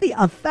feet. The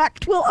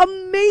effect will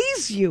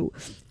amaze you.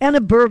 And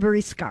a Burberry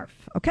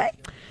scarf, okay?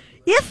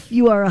 If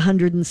you are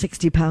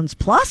 160 pounds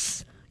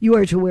plus, you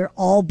are to wear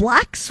all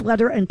black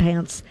sweater and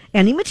pants,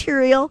 any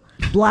material,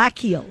 black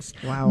heels.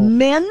 Wow.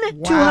 Men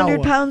Wow.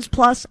 200 pounds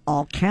plus,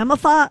 all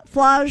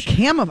camouflage.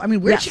 I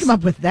mean, where'd she come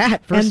up with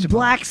that, first and of all?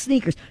 black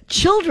sneakers.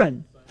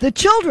 The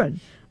children,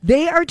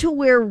 they are to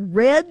wear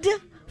red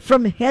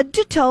from head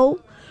to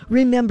toe,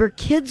 Remember,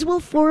 kids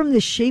will form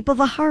the shape of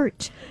a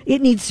heart.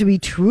 It needs to be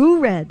true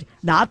red,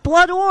 not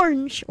blood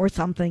orange or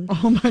something.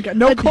 Oh my God.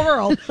 No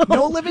coral.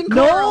 No living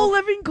coral. No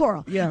living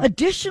coral. Yeah.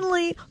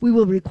 Additionally, we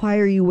will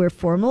require you wear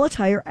formal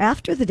attire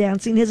after the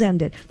dancing has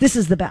ended. This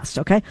is the best,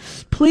 okay?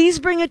 Please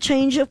bring a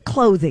change of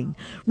clothing.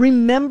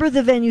 Remember,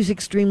 the venue's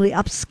extremely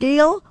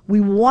upscale.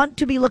 We want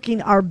to be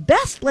looking our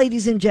best,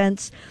 ladies and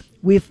gents.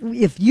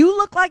 If you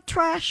look like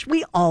trash,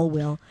 we all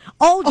will.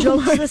 All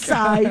jokes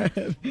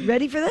aside,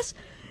 ready for this?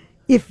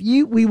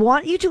 We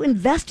want you to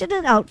invest in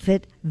an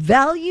outfit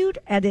valued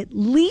at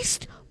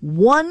least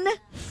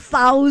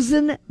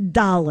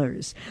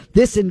 $1,000.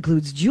 This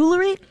includes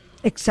jewelry,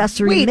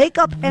 accessory,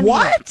 makeup, and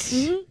what? hair.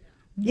 Mm-hmm.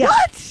 Yes.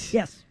 What?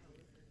 Yes.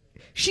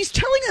 She's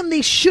telling them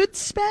they should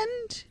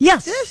spend?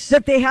 Yes,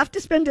 that they have to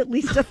spend at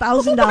least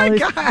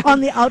 $1,000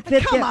 on the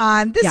outfit. Come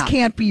on, this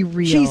can't be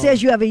real. She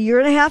says you have a year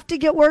and a half to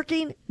get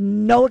working.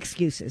 No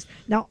excuses.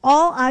 Now,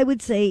 all I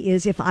would say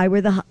is, if I were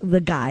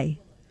the guy,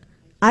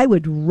 I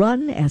would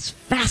run as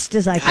fast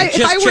as I could. I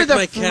just checked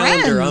my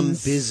calendar. I'm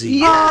busy.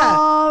 Yeah.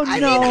 Oh, I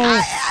no. mean,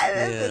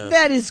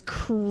 that is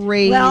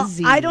crazy. Well,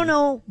 I don't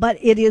know, but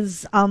it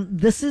is.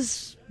 This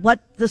is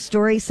what the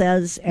story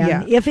says,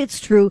 and if it's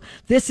true,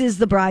 this is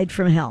the bride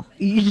from hell.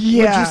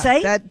 Yeah, would you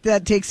say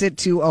that takes it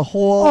to a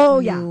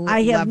whole? New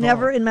I have level.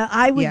 never in my.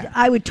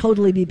 I would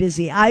totally be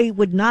busy. I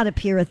would not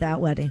appear at that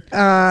wedding.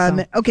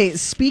 Okay,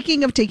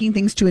 speaking of taking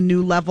things to a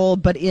new level,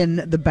 but in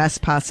the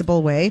best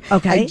possible way.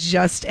 Okay, I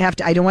just have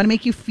to. I don't want to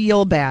make you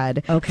feel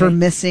bad for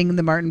missing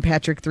the Martin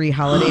Patrick 3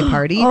 holiday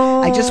party.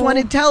 I just want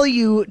to tell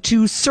you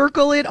to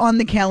circle it on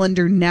the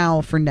calendar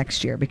now for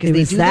next year, because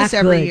they do this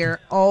every year.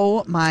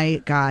 Oh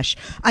my gosh!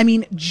 I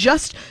mean,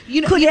 just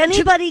could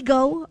anybody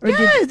go? Or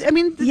I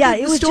mean,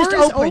 it was store just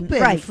is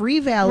open. Right. Free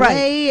valet.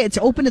 Right. It's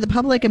open to the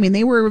public. I mean,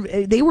 they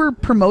were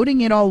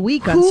promoting it all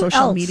week on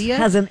social media.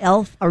 Has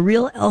a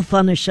real elf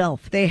on a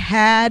shelf? They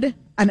had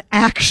an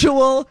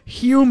actual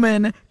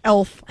human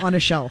elf on a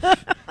shelf.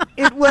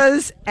 It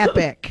was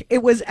epic.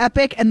 It was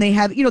epic, and they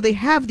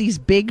have these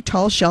big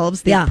tall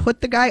shelves. They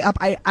put the guy up.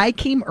 I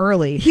came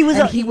early. He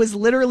was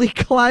literally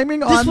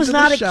climbing on the shelf. This was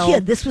not a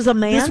kid. This was a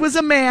man. This was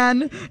a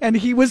man, and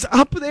he was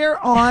up there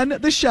on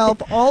the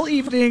shelf all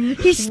evening.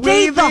 He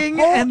stayed waving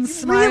and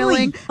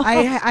smiling. Really?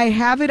 I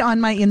have it on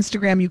my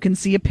Instagram. You can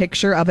see a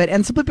picture of it,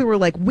 and some people were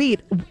like,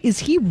 "Wait, is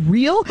he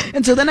real?"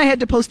 And so then I had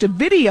to post a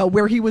video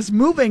where he was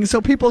moving,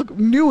 so people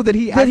knew that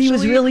he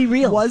was really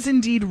real. Was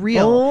indeed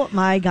real. Oh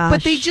my gosh!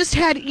 But they just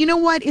had, you know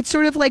what? It's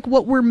sort of like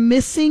what we're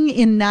missing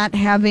in not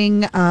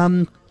having,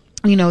 the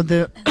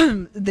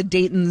the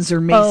Dayton's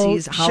or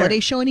Macy's holiday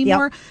show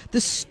anymore. Yep.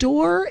 The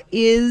store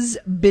is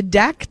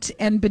bedecked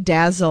and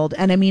bedazzled,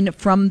 and I mean,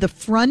 from the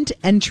front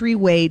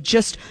entryway,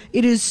 it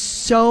is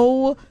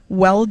so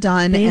well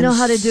done. They know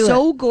how to do it.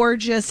 So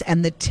gorgeous,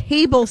 and the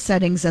table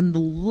settings and the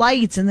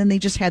lights, and then they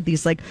just had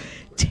these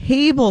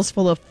tables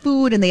full of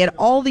food, and they had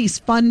all these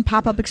fun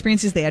pop-up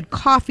experiences. They had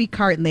coffee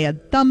cart, and they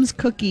had Thumbs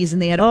cookies,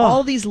 and they had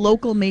all these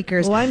local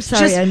makers. Oh, I'm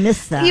sorry, I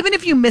missed that. Even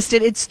if you missed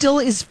it, it still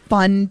is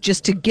fun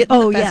just to get in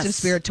the festive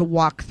spirit, to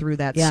walk through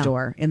that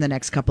store in the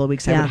next couple of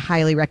weeks. I would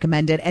highly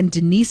recommend it. And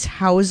Denise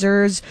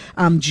Hauser's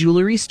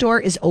jewelry store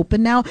is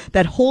open now.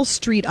 That whole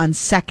street on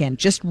 2nd,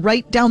 just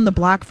right down the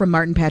block from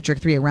Martin Patrick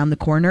 3, around the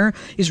corner,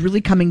 is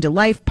really coming to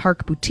life.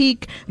 Park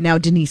Boutique, now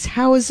Denise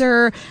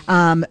Hauser,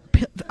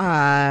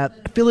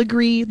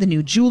 Filigree, the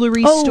new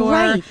jewelry store.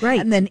 Right.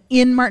 And then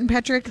in Martin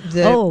Patrick,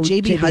 the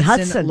JB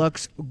Hudson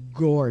looks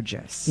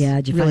gorgeous. Yeah,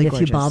 did you really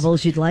find a few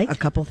baubles you'd like? A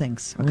couple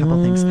things. All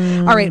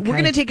right, we're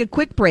going to take a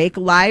quick break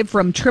live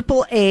from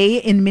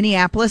AAA in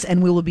Minneapolis,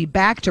 and we will be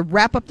back to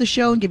wrap up the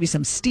show and give you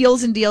some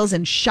steals and deals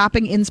and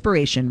shopping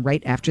inspiration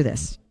right after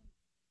this.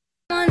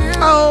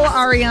 Oh,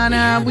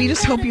 Ariana, we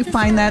just hope you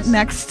find that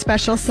next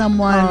special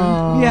someone.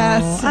 Oh,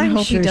 yes, I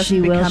hope he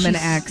doesn't become an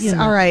ex. You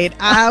know. All right,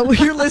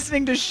 you're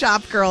listening to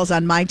Shop Girls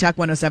on My Talk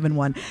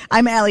 107.1.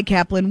 I'm Allie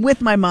Kaplan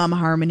with my mom,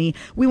 Harmony.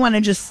 We want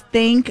to just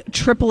thank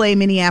AAA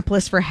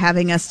Minneapolis for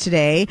having us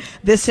today.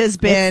 This has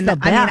been,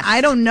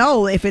 I don't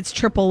know if it's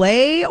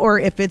AAA or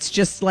if it's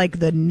just like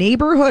the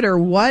neighborhood or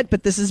what,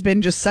 but this has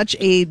been just such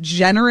a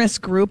generous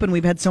group, and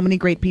we've had so many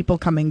great people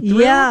coming through.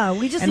 Yeah,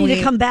 we just need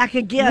to come back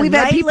again. We've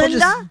had people Linda?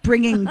 just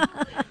bringing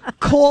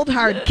cold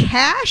hard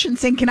cash and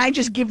saying, "Can I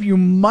just give you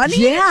money?"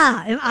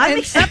 Yeah, and I'm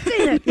accepting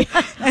it.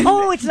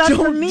 It's not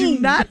for me.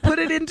 Do not put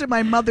it into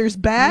my mother's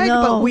bag,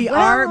 but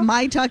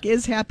My Talk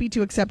is happy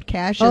to accept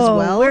cash as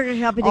well. We're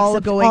happy to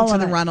accept going to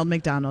the Ronald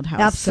McDonald House.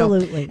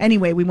 Absolutely. So,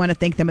 anyway, we want to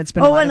thank them. It's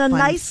been a lot of fun. And a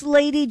nice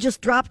lady just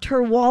dropped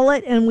her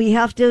wallet, and we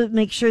have to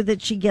make sure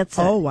that she gets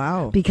it. Oh,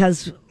 wow.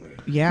 Because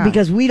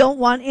we don't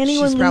want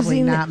anyone She's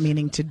probably losing not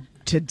meaning to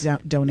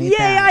donate. Yay,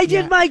 I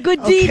did my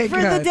good deed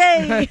for the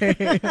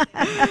day.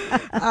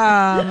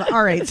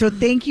 All right, so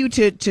thank you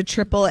to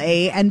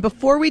AAA. And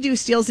before we do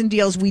steals and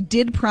deals, we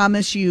did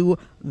promise you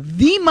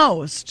the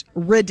most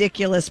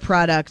ridiculous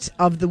product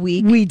of the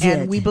week. We did.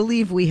 And we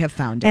believe we have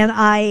found it. And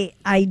I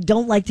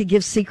don't like to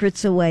give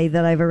secrets away,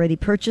 that I've already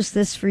purchased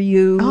this for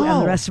you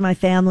and the rest of my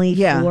family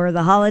for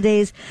the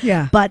holidays.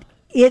 Yeah. But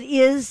it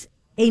is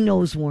a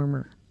nose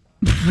warmer.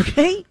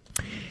 Okay.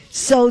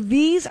 So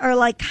these are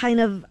like kind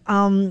of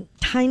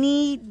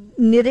tiny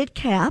knitted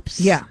caps.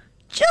 Yeah.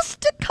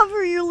 Just to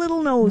cover your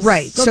little nose.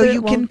 Right. So that you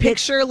it can won't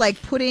picture like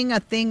putting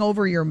a thing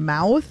over your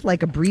mouth,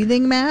 like a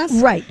breathing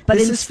mask. Right. But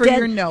this instead, is for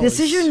your nose. This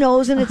is your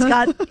nose, and it's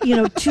got,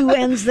 two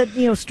ends that,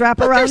 strap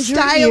but around they're your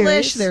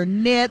stylish. ears. They're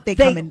knit. They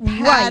come in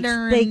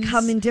patterns. Right. They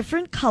come in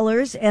different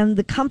colors, and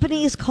the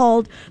company is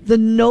called the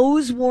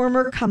Nose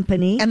Warmer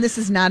Company. And this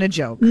is not a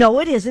joke. No,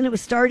 it isn't. It was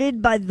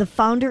started by the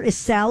founder is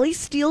Sally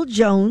Steele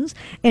Jones,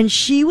 and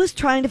she was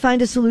trying to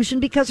find a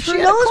solution because her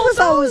nose was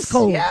always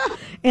cold. Yeah.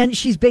 And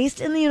she's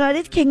based in the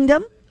United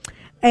Kingdom.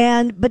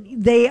 But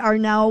they are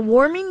now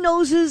warming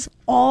noses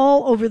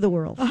all over the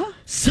world.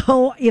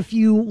 So if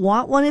you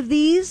want one of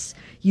these,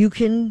 you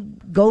can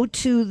go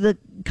to the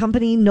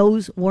company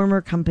Nose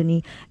Warmer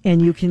Company,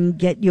 and you can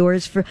get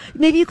yours for.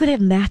 Maybe you could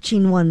have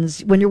matching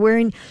ones when you're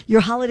wearing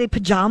your holiday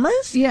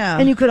pajamas. Yeah,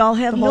 and you could all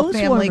have the whole nose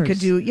family warmers. could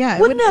do. Yeah,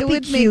 wouldn't that it be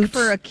would cute? Make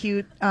for a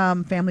cute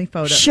family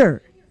photo.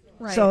 Sure.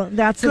 Right. So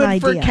that's good an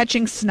idea. for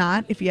catching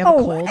snot if you have a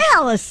cold.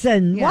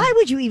 Allison, Yeah. why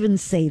would you even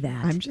say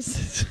that? I'm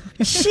just.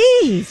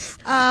 Jeez.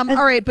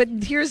 All right, but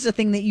here's the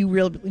thing that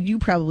you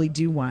probably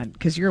do want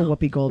because you're a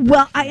Whoopi Goldberg.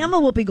 Well, fan. I am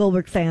a Whoopi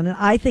Goldberg fan, and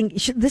I think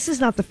this is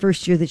not the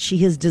first year that she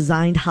has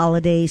designed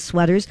holiday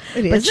sweaters.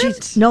 It but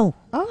isn't? No.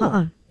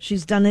 Oh.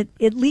 She's done it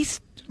at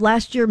least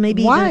last year,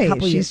 maybe Why? even a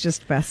couple She's years.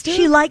 just festive?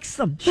 She likes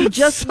them. She That's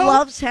just so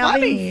loves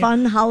funny. having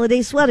fun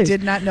holiday sweaters.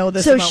 Did not know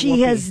this So about she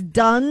Whoopi. has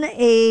done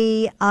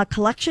a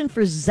collection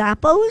for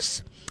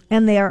Zappos.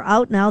 And they are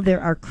out now.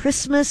 There are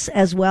Christmas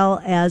as well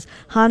as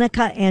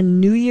Hanukkah and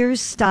New Year's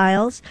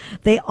styles.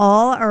 They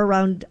all are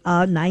around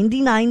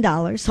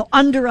 $99, so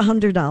under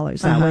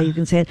 $100. That way you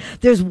can say it.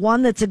 There's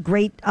one that's a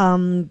great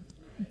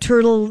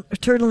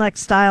turtleneck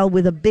style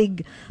with a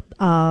big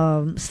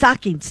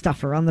stocking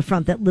stuffer on the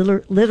front that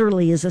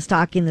literally is a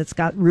stocking that's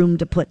got room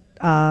to put.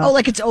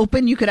 Like it's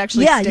open. You could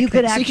actually. Yeah, stick you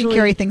could things, actually so you can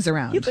carry things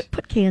around. You could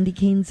put candy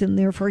canes in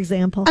there, for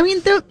example. I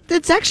mean,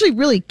 it's actually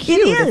really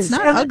cute. It is. It's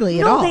not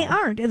ugly at all. No, they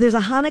aren't. There's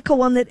a Hanukkah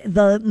one that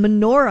the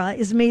menorah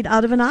is made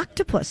out of an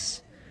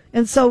octopus.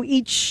 And so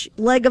each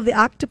leg of the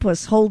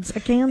octopus holds a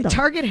candle.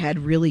 Target had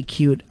really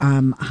cute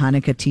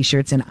Hanukkah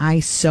T-shirts, and I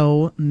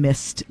so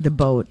missed the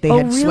boat. They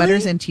had really?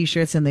 sweaters and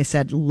T-shirts, and they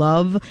said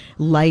 "Love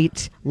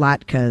Light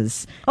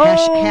Latkes."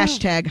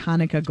 Hashtag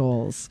Hanukkah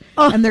goals,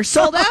 and they're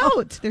sold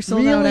out. They're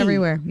sold out Really?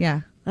 everywhere.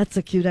 Yeah. That's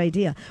a cute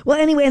idea. Well,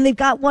 anyway, and they've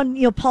got one,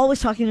 Paul was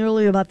talking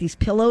earlier about these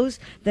pillows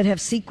that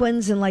have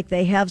sequins and like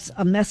they have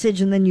a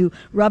message and then you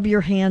rub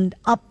your hand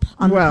up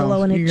on the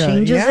pillow and it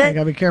changes it. You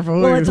gotta be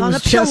careful. Well, it's on a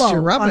chest pillow.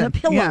 you're rubbing. On a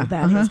pillow, Yeah,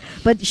 that is.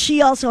 But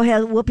she also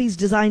has, Whoopi's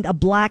designed a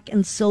black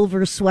and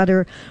silver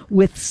sweater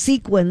with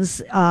sequins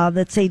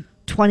that say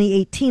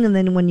 2018, and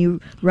then when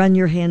you run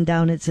your hand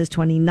down, it says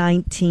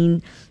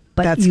 2019.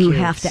 But That's you cute.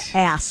 have to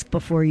ask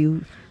before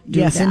you do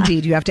Yes, that.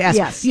 indeed. You have to ask.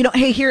 Yes.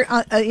 Hey, here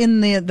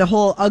in the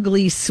whole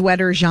ugly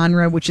sweater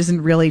genre, which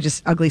isn't really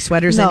just ugly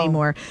sweaters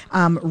anymore,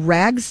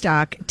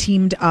 Ragstock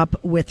teamed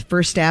up with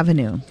First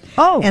Avenue.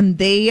 Oh. And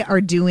they are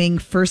doing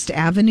First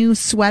Avenue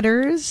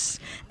sweaters,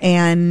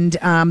 and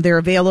they're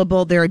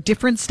available. There are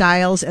different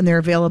styles, and they're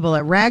available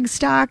at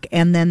Ragstock,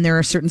 and then there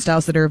are certain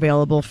styles that are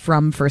available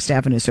from First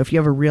Avenue. So if you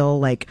have a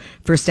real,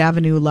 First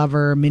Avenue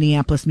lover,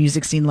 Minneapolis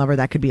music scene lover,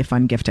 that could be a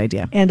fun gift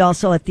idea. And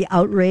also at the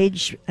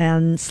Outrage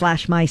and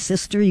 / My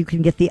Sister, you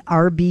can get the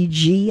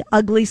RBG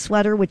ugly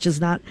sweater, which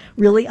is not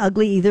really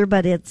ugly either,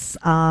 but it's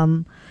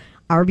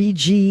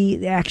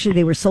RBG. Actually,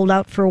 they were sold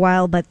out for a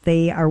while, but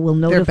will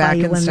notify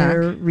you when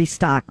they're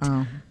restocked.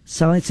 Oh.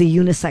 So it's a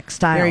unisex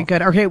style. Very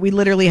good. Okay, we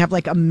literally have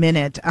a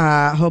minute.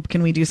 Hope,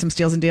 can we do some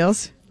steals and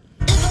deals?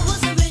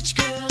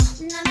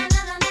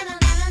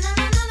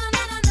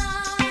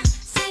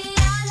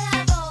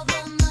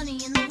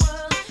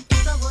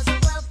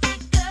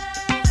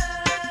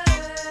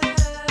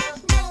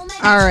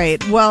 All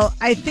right. Well,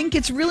 I think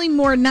it's really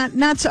more not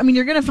so. I mean,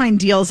 you're going to find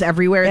deals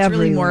everywhere. It's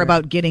really more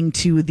about getting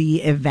to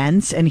the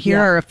events. And here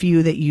are a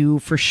few that you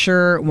for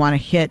sure want to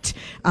hit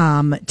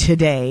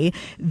today.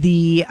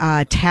 The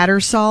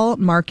Tattersall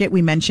Market,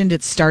 we mentioned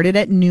it started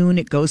at noon.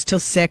 It goes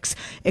till 6.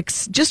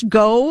 Just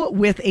go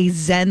with a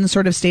zen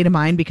sort of state of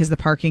mind because the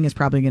parking is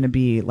probably going to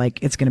be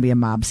it's going to be a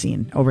mob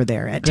scene over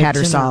there at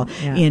Tattersall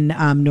in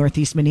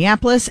Northeast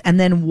Minneapolis. And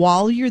then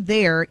while you're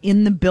there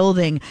in the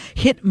building,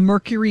 hit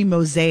Mercury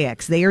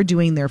Mosaics. They are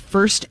doing their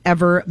first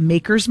ever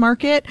makers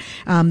market.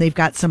 They've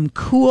got some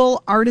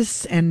cool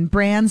artists and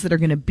brands that are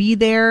going to be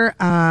there,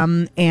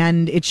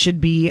 and it should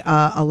be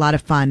a lot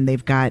of fun.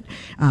 They've got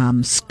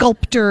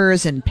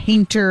sculptors and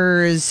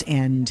painters,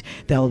 and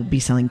they'll be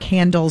selling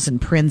candles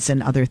and prints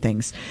and other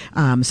things.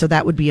 So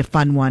that would be a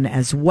fun one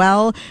as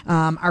well.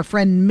 Our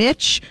friend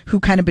Mitch, who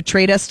kind of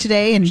betrayed us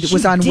today and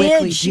was on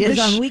Weekly Dish. She was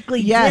on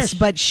Weekly Yes, Dish.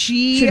 but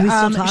she Should we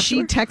still talk to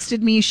her?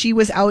 texted me. She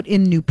was out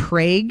in New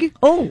Prague.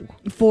 Oh.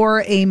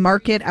 for a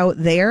market out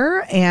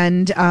there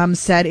and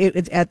said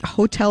it's at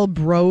Hotel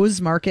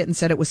Bros Market and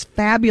said it was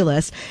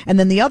fabulous. And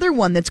then the other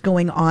one that's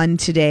going on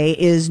today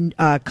is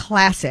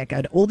classic,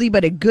 an oldie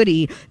but a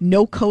goodie,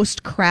 No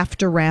Coast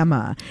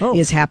Craftorama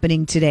is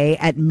happening today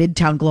at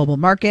Midtown Global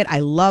Market. I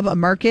love a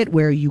market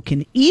where you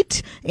can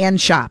eat and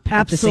shop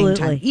at the same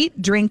time.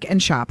 Eat, drink,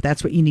 and shop.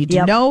 That's what you need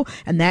to know.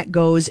 And that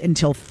goes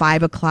until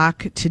 5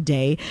 o'clock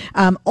today.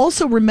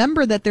 Also,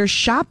 remember that there's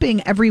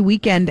shopping every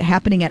weekend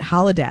happening at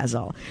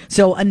Holidazzle.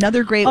 So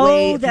another great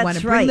way if you want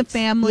to bring the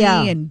family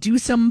and do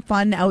some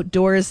fun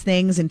outdoors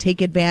things and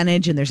take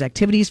advantage. And there's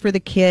activities for the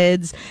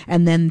kids.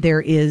 And then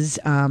there is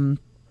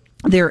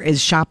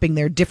shopping.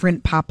 There are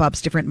different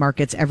pop-ups, different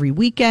markets every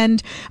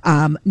weekend.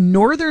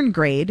 Northern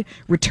Grade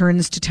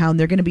returns to town.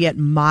 They're going to be at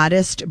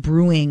Modest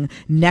Brewing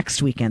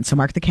next weekend. So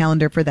mark the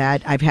calendar for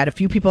that. I've had a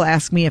few people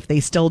ask me if they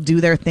still do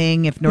their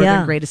thing, if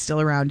Northern Grade is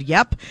still around.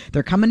 Yep.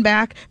 They're coming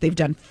back. They've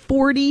done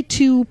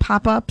 42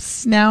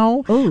 pop-ups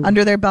now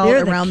under their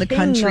belt around the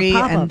country.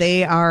 And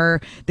they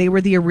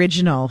were the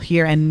original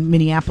here, and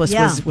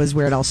Minneapolis was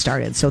where it all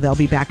started. So they'll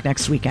be back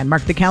next weekend.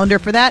 Mark the calendar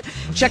for that.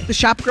 Check the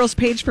Shop Girls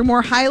page for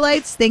more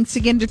highlights. Thanks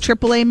again to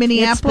AAA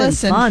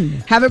Minneapolis, and fun.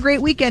 Have a great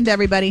weekend,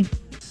 everybody.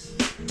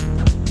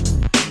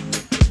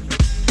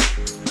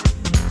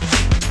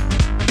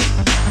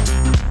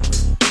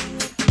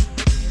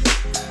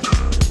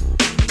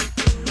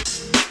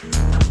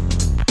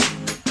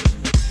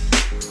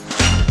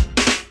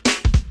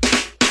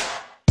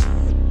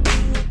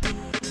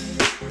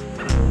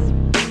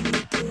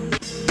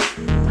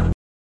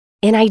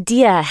 An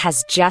idea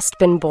has just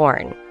been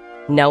born.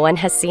 No one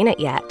has seen it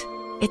yet.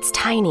 It's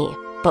tiny,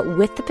 but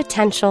with the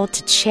potential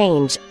to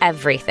change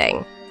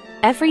everything.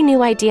 Every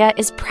new idea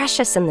is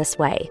precious in this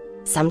way,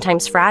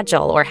 sometimes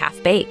fragile or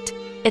half-baked.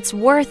 Its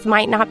worth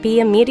might not be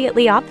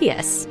immediately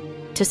obvious.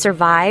 To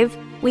survive,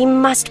 we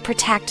must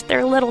protect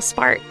their little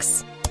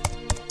sparks.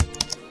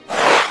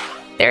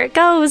 There it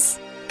goes.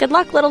 Good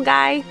luck, little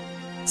guy.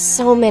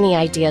 So many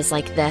ideas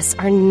like this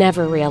are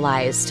never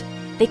realized.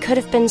 They could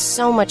have been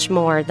so much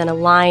more than a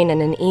line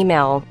in an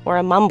email or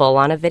a mumble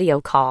on a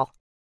video call.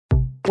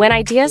 When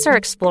ideas are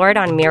explored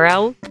on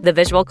Miro, the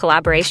visual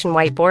collaboration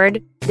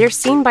whiteboard, they're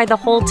seen by the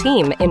whole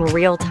team in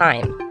real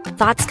time.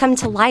 Thoughts come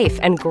to life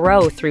and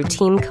grow through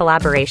team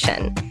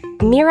collaboration.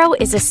 Miro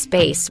is a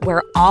space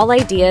where all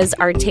ideas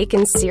are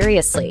taken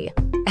seriously,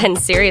 and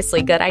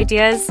seriously good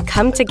ideas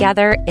come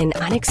together in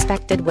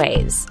unexpected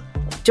ways.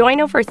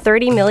 Join over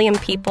 30 million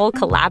people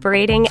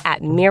collaborating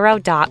at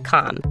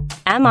Miro.com.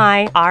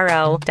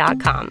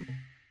 MIRO.com.